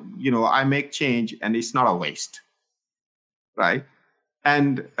 I make change and it's not a waste, right?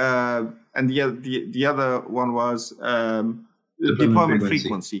 And the other one was deployment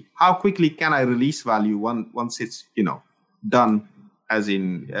frequency. How quickly can I release value once it's done, as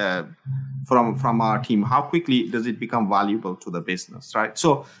in from our team? How quickly does it become valuable to the business, right?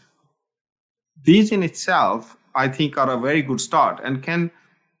 So these in itself, I think, are a very good start, and can.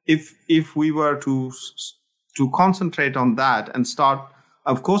 If we were to concentrate on that and start,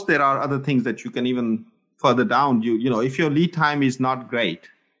 of course, there are other things that you can even further down. If your lead time is not great,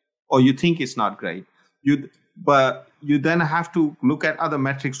 or you think it's not great, but you then have to look at other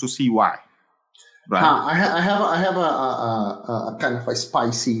metrics to see why. Right. I have a kind of a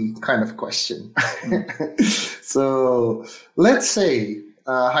spicy kind of question. So let's say,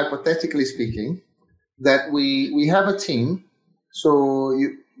 hypothetically speaking, that we have a team. So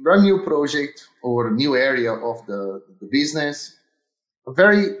you run a new project or a new area of the business,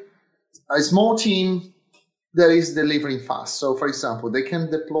 a small team that is delivering fast. So, for example, they can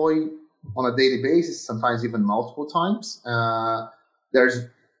deploy on a daily basis, sometimes even multiple times. There's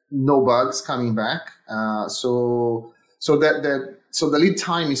no bugs coming back. So the lead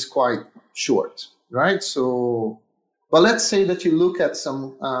time is quite short, right? But let's say that you look at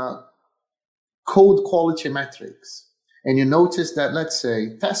some code quality metrics, and you notice that, let's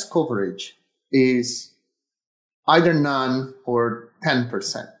say, test coverage is either none or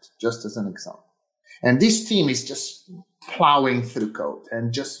 10%, just as an example. And this team is just plowing through code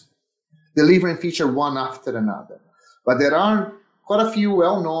and just delivering feature one after another. But there are quite a few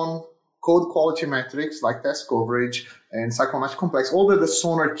well-known code quality metrics like test coverage and psychometric complex, all the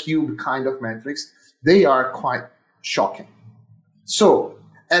Sonar Cube kind of metrics. They are quite shocking. So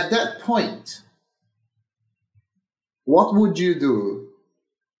at that point, what would you do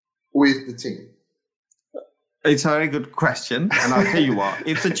with the team? It's a very good question. And I'll tell you what,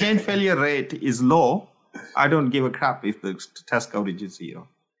 if the change failure rate is low, I don't give a crap if the test coverage is 0.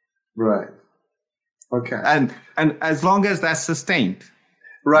 Right. Okay. And as long as that's sustained.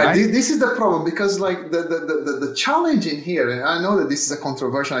 Right. This is the problem, because like the challenge in here, and I know that this is a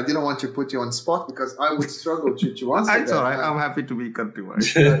controversial, I didn't want to put you on spot because I would struggle to answer that. It's all right. I'm happy to be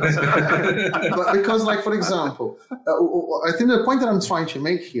controversial. But because, like, for example, I think the point that I'm trying to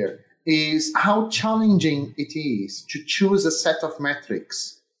make here is how challenging it is to choose a set of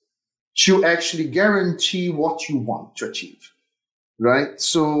metrics to actually guarantee what you want to achieve. Right.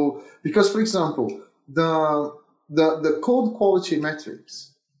 So, because, for example, the code quality metrics,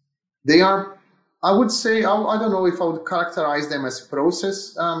 they are, I would say, I don't know if I would characterize them as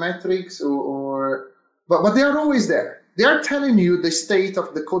process metrics but they are always there. They are telling you the state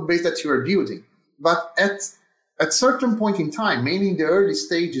of the code base that you are building. But at certain point in time, mainly in the early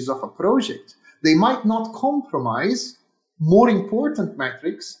stages of a project, they might not compromise more important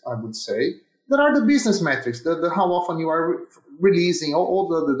metrics, I would say, that are the business metrics, the how often you are releasing, all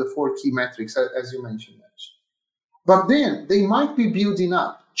the 4 key metrics, as you mentioned. But then they might be building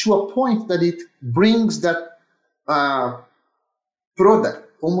up to a point that it brings that product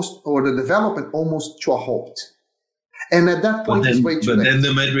almost, or the development almost, to a halt. And at that point, it's way too late. But then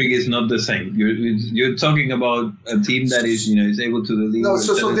the metric is not the same. You're talking about a team that is able to deliver. No,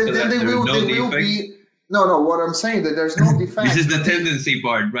 so then they will be. No. What I'm saying, that there's no defect. This is the tendency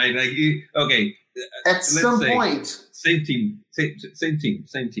part, right? Like, okay. At some point, same team.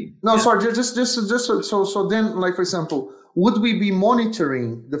 No, yeah. Sorry, just so then, like, for example, would we be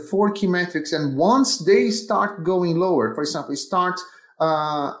monitoring the 4 key metrics, and once they start going lower, for example, start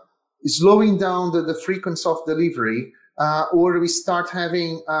slowing down the frequency of delivery, or we start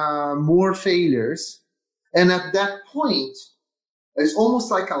having more failures, and at that point, it's almost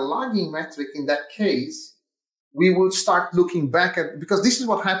like a lagging metric in that case, we will start looking back at, because this is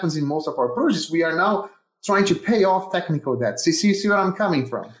what happens in most of our projects. We are now trying to pay off technical debts. See where I'm coming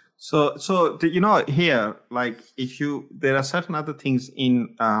from? So here, like, there are certain other things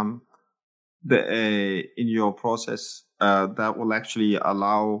in in your process that will actually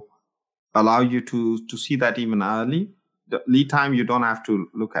allow you to see that even early. The lead time you don't have to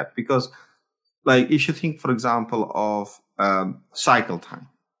look at, because, like, if you think, for example, of cycle time,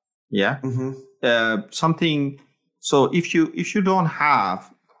 something. So if you don't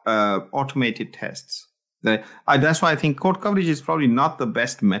have automated tests, that's why I think code coverage is probably not the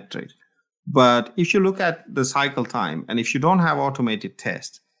best metric. But if you look at the cycle time, and if you don't have automated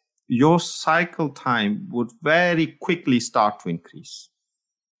tests, your cycle time would very quickly start to increase,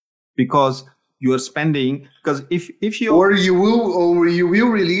 because you are spending, because if you you will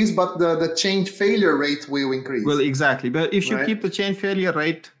release, but the change failure rate will increase. Well, exactly. But if you keep the change failure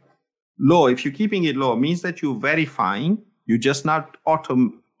rate low, if you're keeping it low, means that you're verifying, you're just not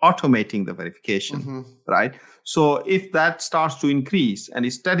automating the verification, right? So if that starts to increase and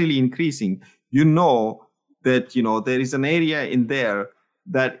is steadily increasing, you know that there is an area in there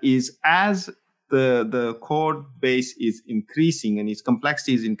that is, as the code base is increasing and its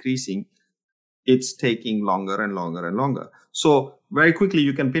complexity is increasing, it's taking longer and longer and longer. So very quickly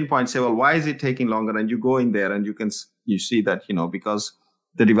you can pinpoint, say, well, why is it taking longer? And you go in there and you see that, because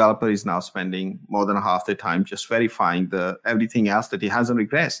the developer is now spending more than half the time just verifying everything else that he hasn't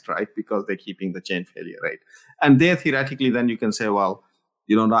regressed, right? Because they're keeping the change failure rate. And there, theoretically, then you can say, well,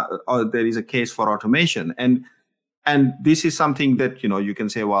 there is a case for automation. And this is something that, you can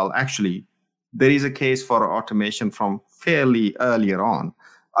say, well, actually, there is a case for automation from fairly earlier on.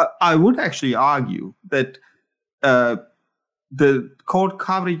 I would actually argue that the code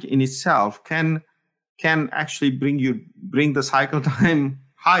coverage in itself can actually bring the cycle time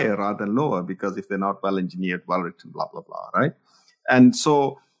higher rather than lower, because if they're not well engineered, well written, blah blah blah, right? And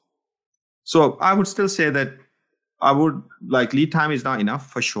so I would still say that I would, like, lead time is not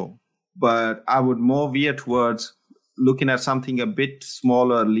enough for sure, but I would more veer towards looking at something a bit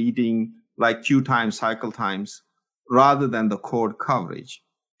smaller, leading, like queue times, cycle times, rather than the code coverage,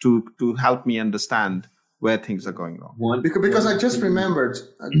 to help me understand where things are going wrong. Because I just remembered.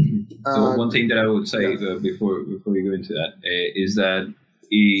 So one thing that I would say before we go into that is that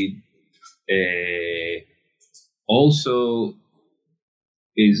it also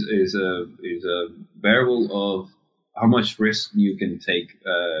is a variable of how much risk you can take,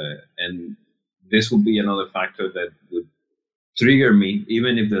 and this would be another factor that would trigger me,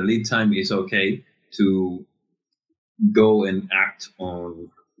 even if the lead time is okay, to go and act on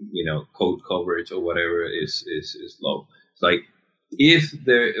code coverage or whatever is low. It's like, if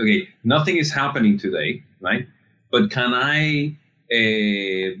nothing is happening today, right? But can I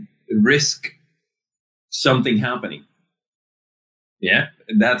risk something happening? Yeah,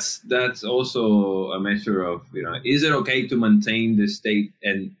 that's also a measure of, is it okay to maintain this state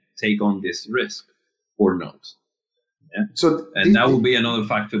and take on this risk? or not. Yeah. And that would be another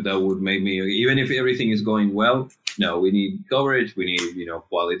factor that would make me, even if everything is going well, no, we need coverage, we need,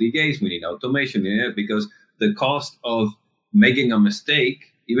 quality gates, we need automation, because the cost of making a mistake,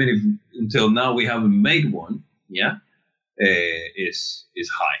 even if until now we haven't made one, is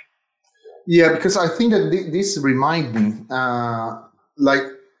high. Yeah, because I think that this reminds me,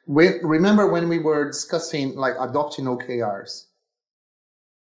 remember when we were discussing like adopting OKRs,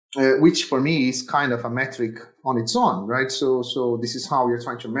 which for me is kind of a metric on its own, right? So this is how we're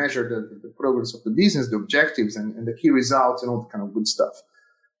trying to measure the progress of the business, the objectives, and the key results, and all that kind of good stuff.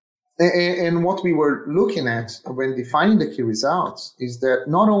 And what we were looking at when defining the key results is that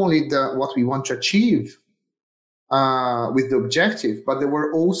not only what we want to achieve with the objective, but there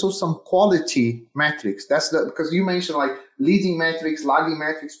were also some quality metrics. Because you mentioned like leading metrics, lagging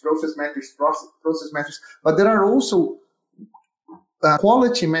metrics, process metrics, but there are also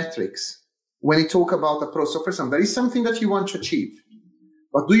quality metrics when you talk about the process. So for example, there is something that you want to achieve,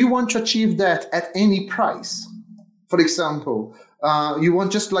 but do you want to achieve that at any price? For example, you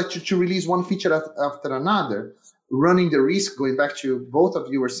want just like to release one feature after another, running the risk, going back to both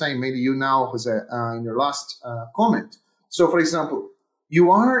of you were saying, maybe you now, Jose, in your last comment. So for example, you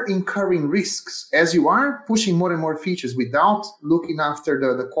are incurring risks as you are pushing more and more features without looking after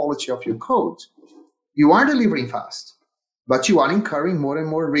the quality of your code. You are delivering fast, but you are incurring more and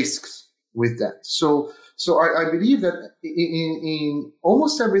more risks with that. So I believe that in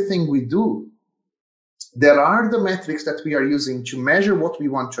almost everything we do, there are the metrics that we are using to measure what we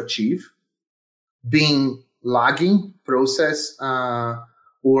want to achieve, being lagging, process,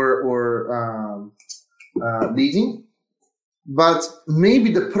 or leading. But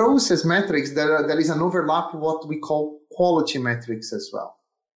maybe the process metrics, there is an overlap of what we call quality metrics as well.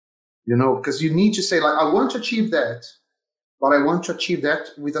 Because you need to say, like, I want to achieve that, but I want to achieve that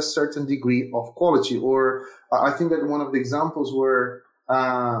with a certain degree of quality. Or I think that one of the examples were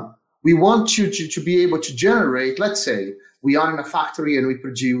we want you to be able to generate, let's say, we are in a factory and we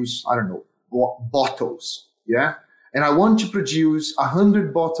produce, I don't know, bottles, yeah? And I want to produce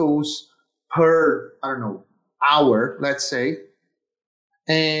 100 bottles per, I don't know, hour, let's say.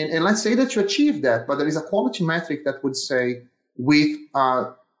 And let's say that you achieve that, but there is a quality metric that would say with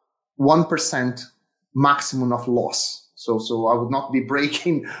 1% maximum of loss. So I would not be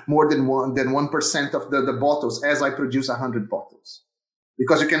breaking more than 1% of the bottles as I produce 100 bottles.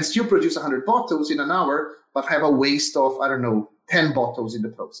 Because you can still produce 100 bottles in an hour, but have a waste of, 10 bottles in the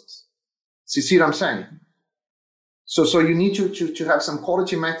process. So you see what I'm saying? So you need to have some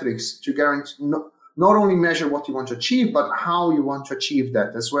quality metrics to guarantee not only measure what you want to achieve, but how you want to achieve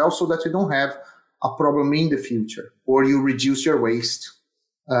that as well, so that you don't have a problem in the future, or you reduce your waste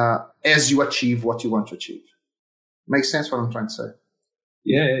as you achieve what you want to achieve. Makes sense what I'm trying to say?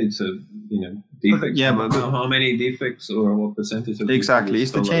 Yeah, it's a defects. Yeah, but how many defects or what percentage of exactly?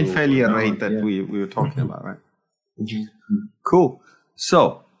 It's the chain failure rate that we were talking about, right? Mm-hmm. Cool.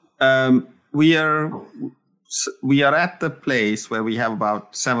 So we are at the place where we have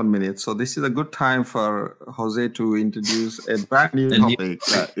about 7 minutes. So this is a good time for Jose to introduce a brand new topic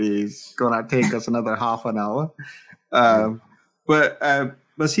that is gonna take us another half an hour.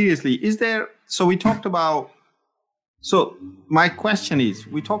 But seriously, is there? So we talked about. So my question is,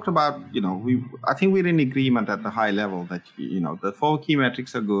 we talked about, I think we're in agreement at the high level that, the 4 key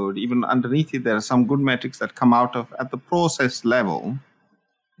metrics are good. Even underneath it, there are some good metrics that come out of at the process level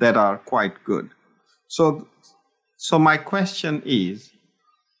that are quite good. So my question is,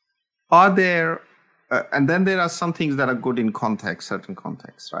 are there, and then there are some things that are good in certain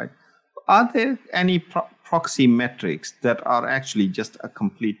contexts, right? Are there any proxy metrics that are actually just a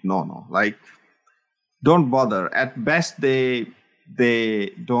complete no-no? Like, don't bother. At best, they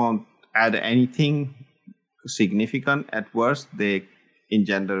don't add anything significant. At worst, they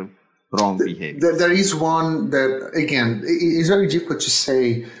engender wrong behavior. There is one that, again, it's very difficult to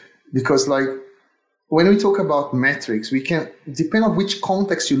say, because like when we talk about metrics, we can, depend on which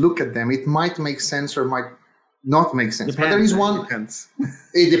context you look at them, it might make sense or might not make sense. Depends, but there is one. Depends.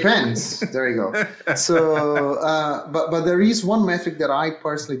 It depends. There you go. So, but there is one metric that I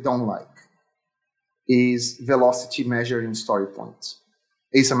personally don't like. Is velocity measured in story points.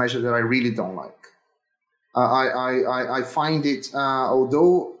 It's a measure that I really don't like. I find it,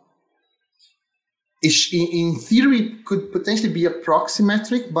 although in theory could potentially be a proxy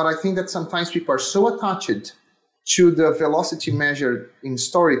metric, but I think that sometimes people are so attached to the velocity measured in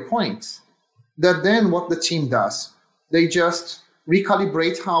story points that then what the team does, they just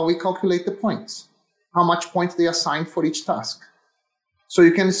recalibrate how we calculate the points, how much points they assign for each task. So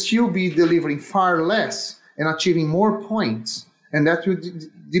you can still be delivering far less and achieving more points And that would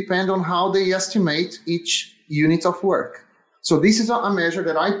depend on how they estimate each unit of work. So this is a measure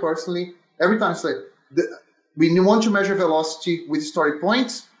that I personally, every time say, we want to measure velocity with story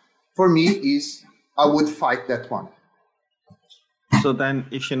points, for me is, I would fight that one. So then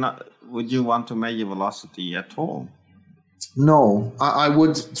would you want to measure velocity at all? No, I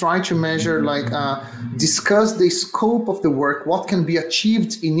would try to measure, discuss the scope of the work, what can be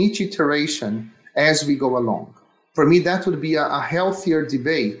achieved in each iteration as we go along. For me, that would be a healthier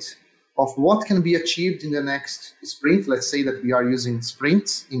debate of what can be achieved in the next sprint. Let's say that we are using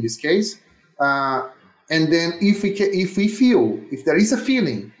sprints in this case. And then if there is a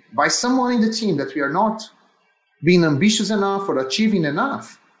feeling by someone in the team that we are not being ambitious enough or achieving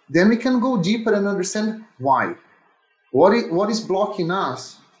enough, then we can go deeper and understand why. What is blocking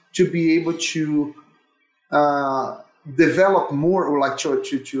us to be able to develop more, or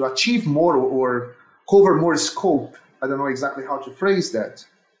to achieve more, or cover more scope? I don't know exactly how to phrase that.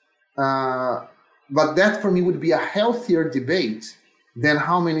 But that for me would be a healthier debate than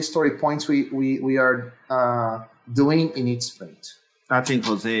how many story points we are doing in each sprint. I think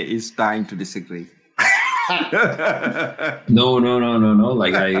Jose is dying to disagree. No.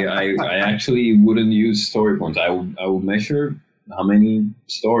 Like I actually wouldn't use story points. I would measure how many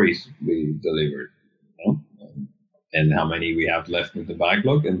stories we delivered, and how many we have left in the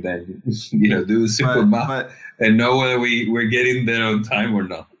backlog, and then do the simple math and know whether we're getting there on time or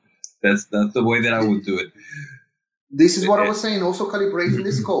not. That's the way that I would do it. This is what I was saying. Also calibrating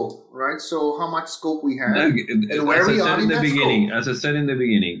the scope, right? So how much scope we have, and where we are in that scope. As I said in the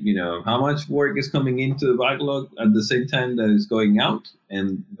beginning, how much work is coming into the backlog at the same time that is going out,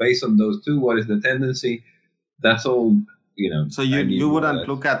 and based on those two, what is the tendency? That's all. So you wouldn't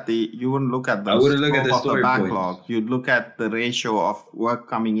look at the I wouldn't look at the story backlog. Points. You'd look at the ratio of work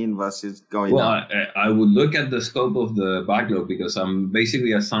coming in versus going out. Well, I would look at the scope of the backlog, because I'm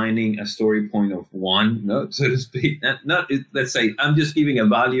basically assigning a story point of 1, so to speak. Let's say I'm just giving a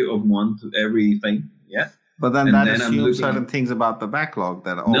value of 1 to everything. Yeah. But then that assumes certain things about the backlog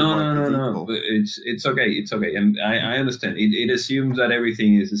that all no. But it's okay. It's okay, and I understand. It assumes that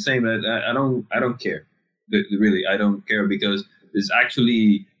everything is the same. I don't care. Really, I don't care, because there's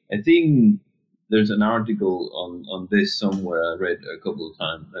actually, I think there's an article on this somewhere I read a couple of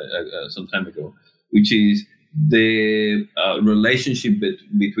times, some time ago, which is the relationship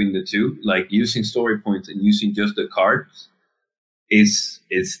between the two, like using story points and using just the cards, it's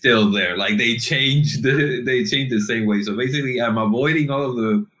still there. Like they change the same way. So basically, I'm avoiding all of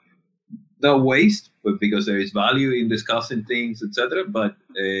the waste, but because there is value in discussing things, etc. But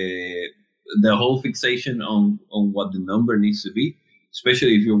the whole fixation on what the number needs to be,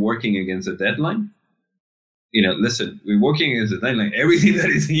 especially if you're working against a deadline. Listen, we're working against a deadline. Everything that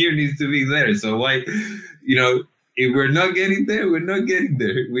is here needs to be there. So why, if we're not getting there, we're not getting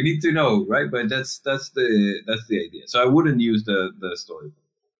there. We need to know, right? But that's the idea. So I wouldn't use the story.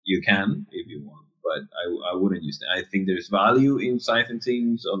 You can if you want, but I wouldn't use it. I think there's value in sizing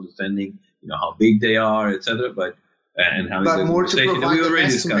things, understanding, how big they are, etc. But more to provide an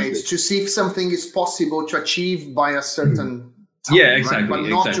estimate to see if something is possible to achieve by a certain time. Yeah,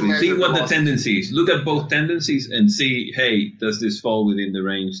 exactly. Right? Exactly. See what the tendencies. Look at both tendencies and see, hey, does this fall within the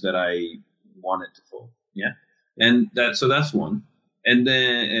range that I want it to fall? Yeah, and that's one. And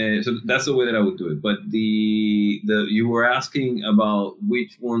then so that's the way that I would do it. But you were asking about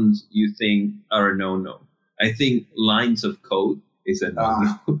which ones you think are a no. I think lines of code is a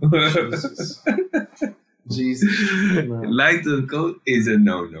no. Jesus. Lines of code is a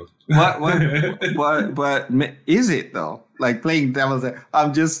no. What is it though? Like playing devil's,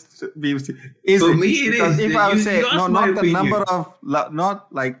 I'm just is for it? Me, it because is. If I would say not the opinion. number of,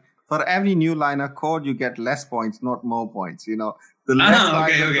 not like for every new line of code you get less points, not more points. The less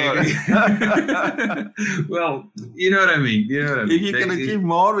okay. Well, you know what I mean. If you can achieve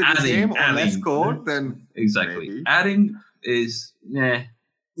more with the same or less code, then exactly. maybe. Adding is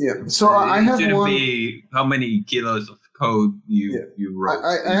Yeah. So I have shouldn't one. Be how many kilos of code you wrote.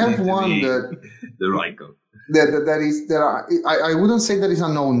 I have one that the right code. I wouldn't say that is a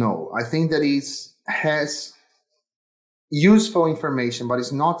no. I think that has useful information, but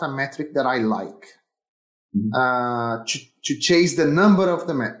it's not a metric that I like. Mm-hmm. To chase the number of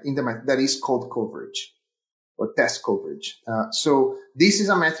that is code coverage or test coverage. So this is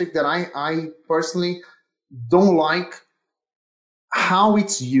a metric that I personally don't like how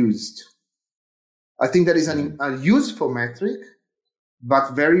it's used. I think that is a useful metric,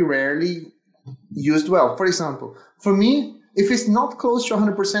 but very rarely used well. For example, for me, if it's not close to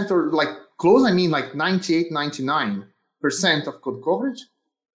 100% or like close, I mean like 98, 99% of code coverage,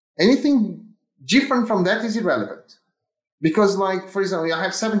 anything different from that is irrelevant. Because, like, for example, I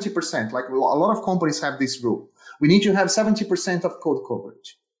have 70%. Like, a lot of companies have this rule. We need to have 70% of code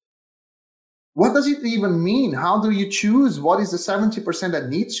coverage. What does it even mean? How do you choose what is the 70% that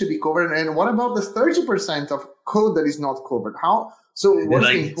needs to be covered? And what about the 30% of code that is not covered? How? So what's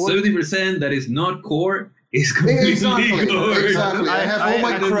like the important? 70% that is not core is completely covered. Exactly. I have all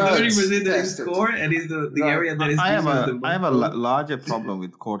my cruds 30% that is tested. core and is the area that is I have a most larger problem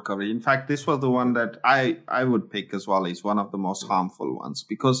with code coverage. In fact, this was the one that I would pick as well. Is one of the most harmful ones,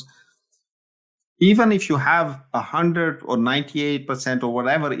 because even if you have 100 or 98% or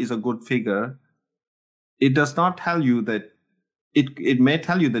whatever is a good figure, it does not tell you that it may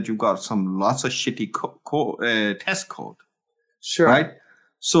tell you that you've got some lots of shitty test code. Sure. Right.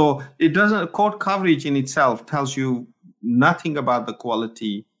 So it doesn't, code coverage in itself tells you nothing about the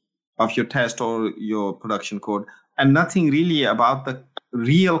quality of your test or your production code, and nothing really about the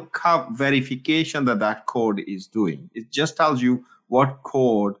real verification that code is doing. It just tells you what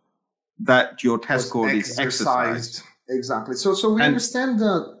code that your test code is exercised. Exactly. So we understand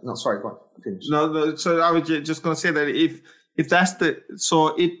the. No, sorry, go on. Finish. No. So I was just going to say that if that's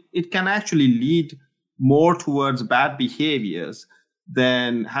so it can actually lead more towards bad behaviors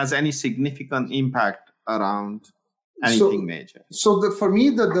than has any significant impact around anything major. So for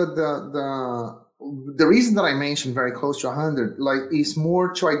me, the reason that I mentioned very close to 100, like, is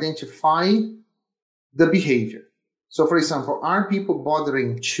more to identify the behavior. So, for example, are people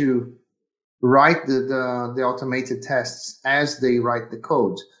bothering to write the automated tests as they write the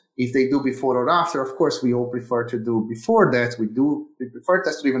code? If they do before or after, of course, we all prefer to do before that. We prefer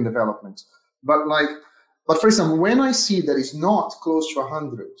test-driven development. But for example, when I see that it's not close to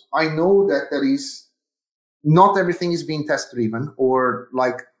 100, I know that there is not everything is being test-driven or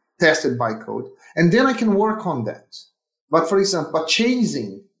like tested by code, and then I can work on that. But for example,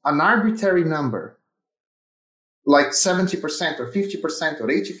 chasing an arbitrary number, like 70% or 50% or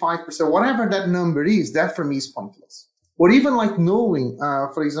 85%, whatever that number is, that for me is pointless. Or even like knowing,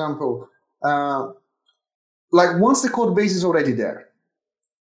 for example, like once the code base is already there,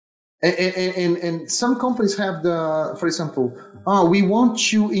 and some companies have for example, we want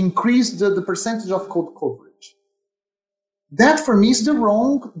to increase the percentage of code coverage. That for me is the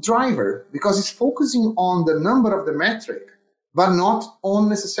wrong driver, because it's focusing on the number of the metric, but not on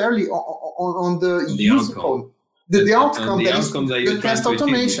necessarily on the useful. The outcome that you're test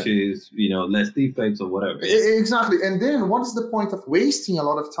automation, which is, less defects or whatever. Exactly. And then what is the point of wasting a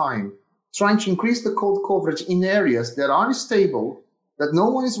lot of time trying to increase the code coverage in areas that are stable, that no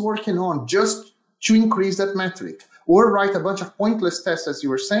one is working on, just to increase that metric? Or write a bunch of pointless tests, as you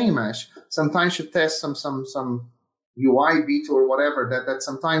were saying, Mesh. Sometimes you test some UI bit or whatever, that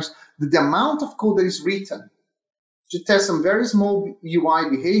sometimes the amount of code that is written to test some very small UI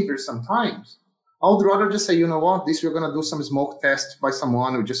behavior sometimes, I would rather just say, you know what, we're going to do some smoke test by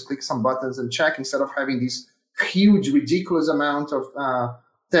someone who just click some buttons and check, instead of having this huge, ridiculous amount of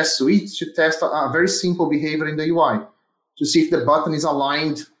test suites to test a very simple behavior in the UI to see if the button is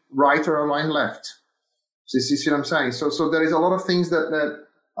aligned right or aligned left. So you see what I'm saying? So there is a lot of things that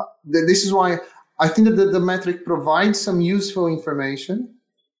this is why I think that the metric provides some useful information,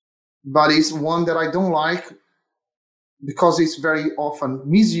 but it's one that I don't like because it's very often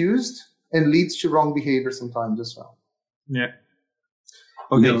misused and leads to wrong behavior sometimes as well. Yeah.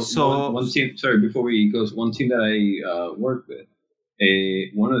 Okay, so one team. Sorry, before we go, one team that I worked with.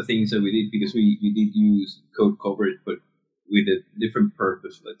 One of the things that we did, because we did use code coverage, but with a different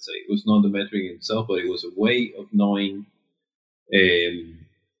purpose. Let's say it was not the metric itself, but it was a way of knowing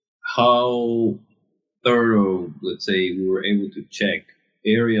how thorough, let's say, we were able to check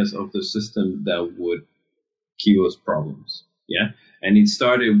areas of the system that would give us problems. Yeah. And it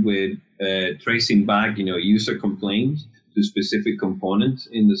started with tracing back, user complaints to specific components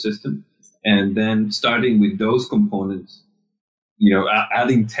in the system, and then starting with those components,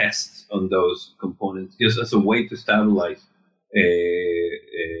 adding tests on those components just as a way to stabilize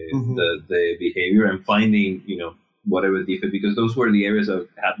the behavior and finding, whatever defect, because those were the areas that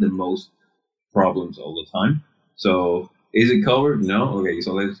had the most problems all the time. So is it covered? No. Okay.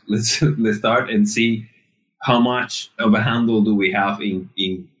 So let's start and see how much of a handle do we have in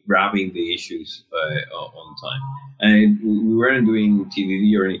grabbing the issues on time. And we weren't doing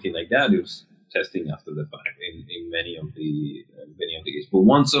TDD or anything like that. It was testing after the fact in many of the cases. But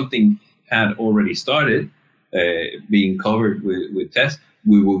once something had already started being covered with tests,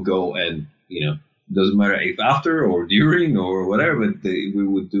 we will go and, doesn't matter if after or during or whatever, but we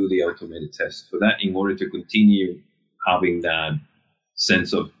would do the automated tests for that in order to continue having that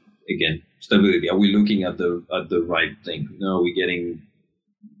sense of, again, stability. Are we looking at the right thing? No, are we getting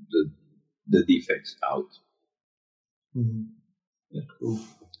the defects out? Mm-hmm. Yeah, cool.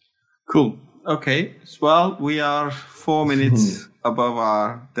 Cool. Okay. Well, we are 4 minutes above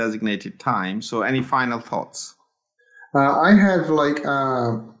our designated time. So, any final thoughts? I have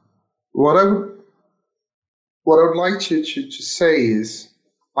what I would like to say is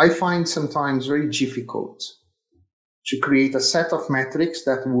I find sometimes very difficult to create a set of metrics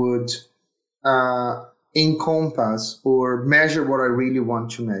that would encompass or measure what I really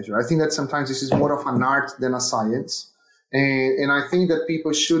want to measure. I think that sometimes this is more of an art than a science. And I think that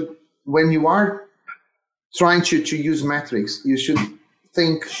people should, when you are trying to use metrics, you should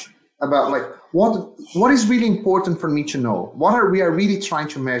think about like what is really important for me to know? What are we really trying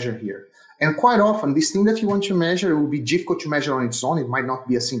to measure here? And quite often, this thing that you want to measure, it will be difficult to measure on its own. It might not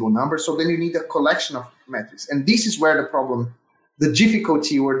be a single number. So then you need a collection of metrics. And this is where the problem, the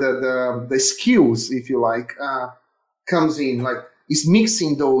difficulty or the skills, if you like, comes in. Like, is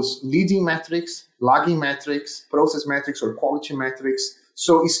mixing those leading metrics, lagging metrics, process metrics, or quality metrics.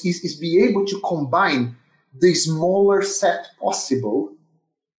 So it's be able to combine the smaller set possible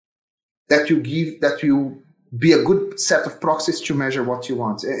that you be a good set of proxies to measure what you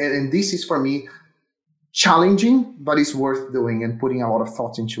want. And this is, for me, challenging, but it's worth doing and putting a lot of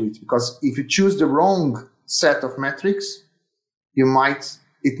thought into it. Because if you choose the wrong set of metrics, it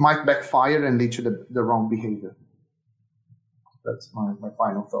might backfire and lead to the wrong behavior. That's my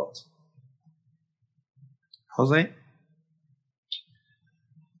final thought. Jose?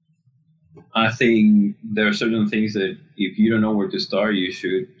 I think there are certain things that if you don't know where to start, you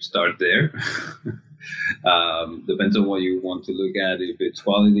should start there. Depends on what you want to look at. If it's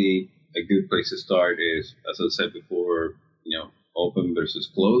quality, a good place to start is, as I said before, open versus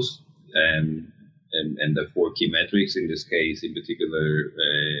close, and the 4 key metrics. In this case, in particular,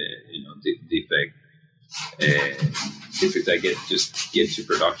 defect that get to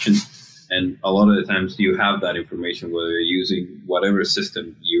production. And a lot of the times you have that information, whether you're using whatever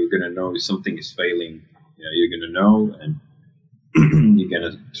system, you're going to know if something is failing. You're going to know, and you're going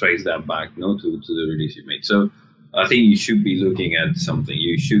to trace that back, to the release you made. So I think you should be looking at something.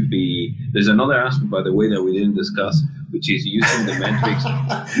 There's another aspect, by the way, that we didn't discuss, which is using the metrics.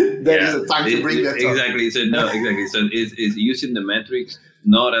 There is a time to bring that up. Exactly. So it's using the metrics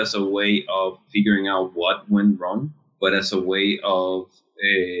not as a way of figuring out what went wrong, but as a way of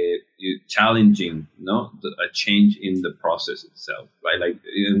challenging, a change in the process itself, right? Like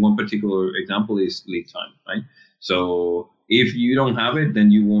in one particular example is lead time, right? So if you don't have it, then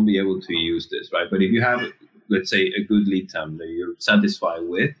you won't be able to use this, right? But if you have, let's say, a good lead time that you're satisfied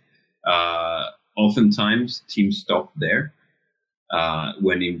with, oftentimes teams stop there.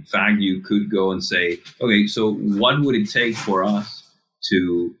 When in fact you could go and say, okay, so what would it take for us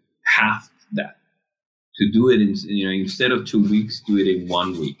to have that? To do it instead of 2 weeks, do it in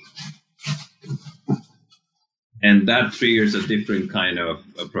 1 week. And that triggers a different kind of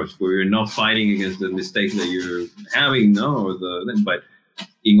approach where you're not fighting against the mistakes that you're having, but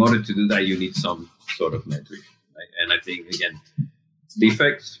in order to do that, you need some sort of metric. Right? And I think, again,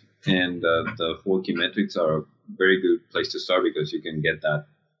 defects and the 4 key metrics are a very good place to start because you can get that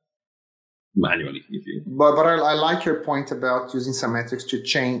manually. But I like your point about using some metrics to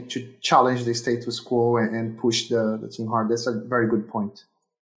challenge the status quo and push the team hard. That's a very good point.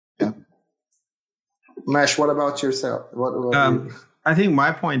 Yeah. Mesh, what about yourself? I think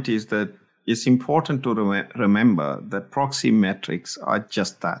my point is that it's important to remember that proxy metrics are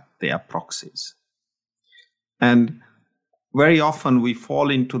just that. They are proxies. And very often we fall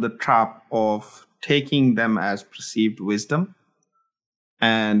into the trap of taking them as perceived wisdom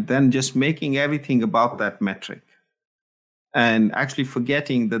and then just making everything about that metric and actually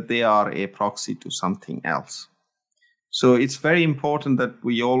forgetting that they are a proxy to something else. So it's very important that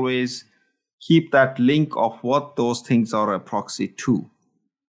we always keep that link of what those things are a proxy to,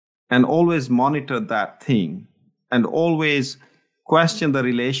 and always monitor that thing, and always question the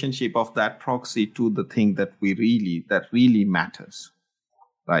relationship of that proxy to the thing that really matters,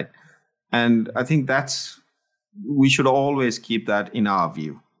 right? And I think we should always keep that in our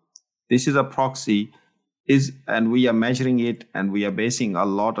view. This is a proxy, and we are measuring it, and we are basing a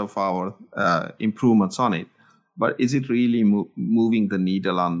lot of our improvements on it. But is it really moving the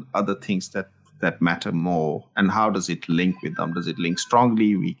needle on other things that matter more? And how does it link with them? Does it link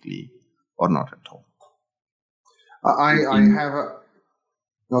strongly, weakly, or not at all? I have a...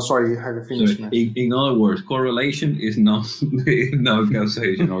 No, sorry, you have a finish. So in other words, correlation is not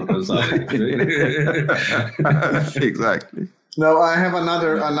causation or causality. Exactly. No, I have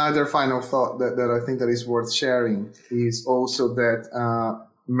another final thought that I think that is worth sharing is also that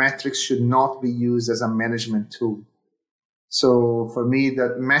metrics should not be used as a management tool. So for me,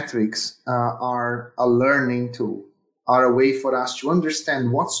 that metrics are a learning tool, are a way for us to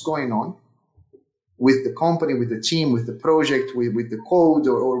understand what's going on with the company, with the team, with the project, with the code,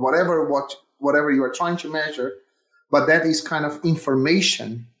 or whatever you are trying to measure. But that is kind of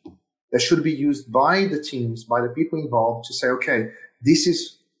information that should be used by the teams, by the people involved, to say, okay, this is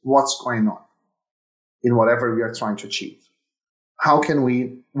what's going on in whatever we are trying to achieve.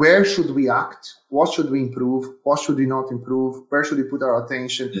 Where should we act? What should we improve? What should we not improve? Where should we put our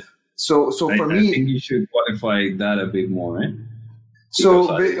attention? Yeah. So for me, I think you should qualify that a bit more, right?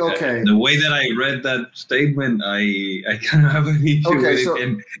 Okay. The way that I read that statement, I kind of have an issue with it,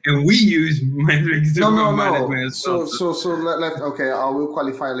 and we use metrics to management. I will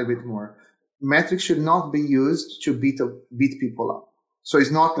qualify a little bit more. Metrics should not be used to beat people up. So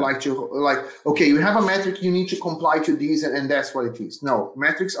it's not okay, you have a metric, you need to comply to these, and that's what it is. No,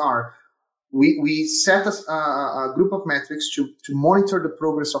 metrics are, we set a group of metrics to monitor the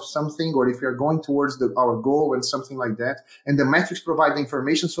progress of something, or if you're going towards our goal and something like that. And the metrics provide the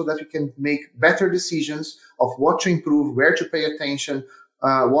information so that you can make better decisions of what to improve, where to pay attention,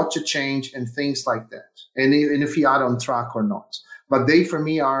 what to change, and things like that. And if we are on track or not. But they, for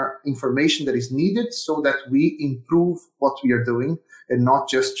me, are information that is needed so that we improve what we are doing, and not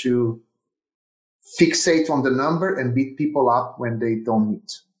just to fixate on the number and beat people up when they don't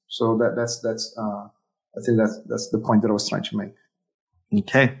meet. So that's I think that's the point that I was trying to make.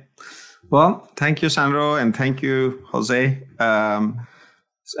 Okay. Well, thank you, Sandro, and thank you, Jose.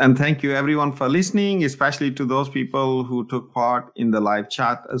 And thank you, everyone, for listening, especially to those people who took part in the live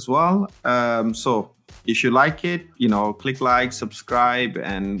chat as well. So if you like it, click like, subscribe,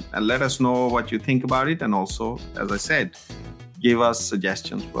 and let us know what you think about it. And also, as I said, give us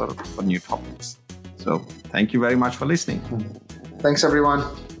suggestions for new topics. So thank you very much for listening. Thanks, everyone.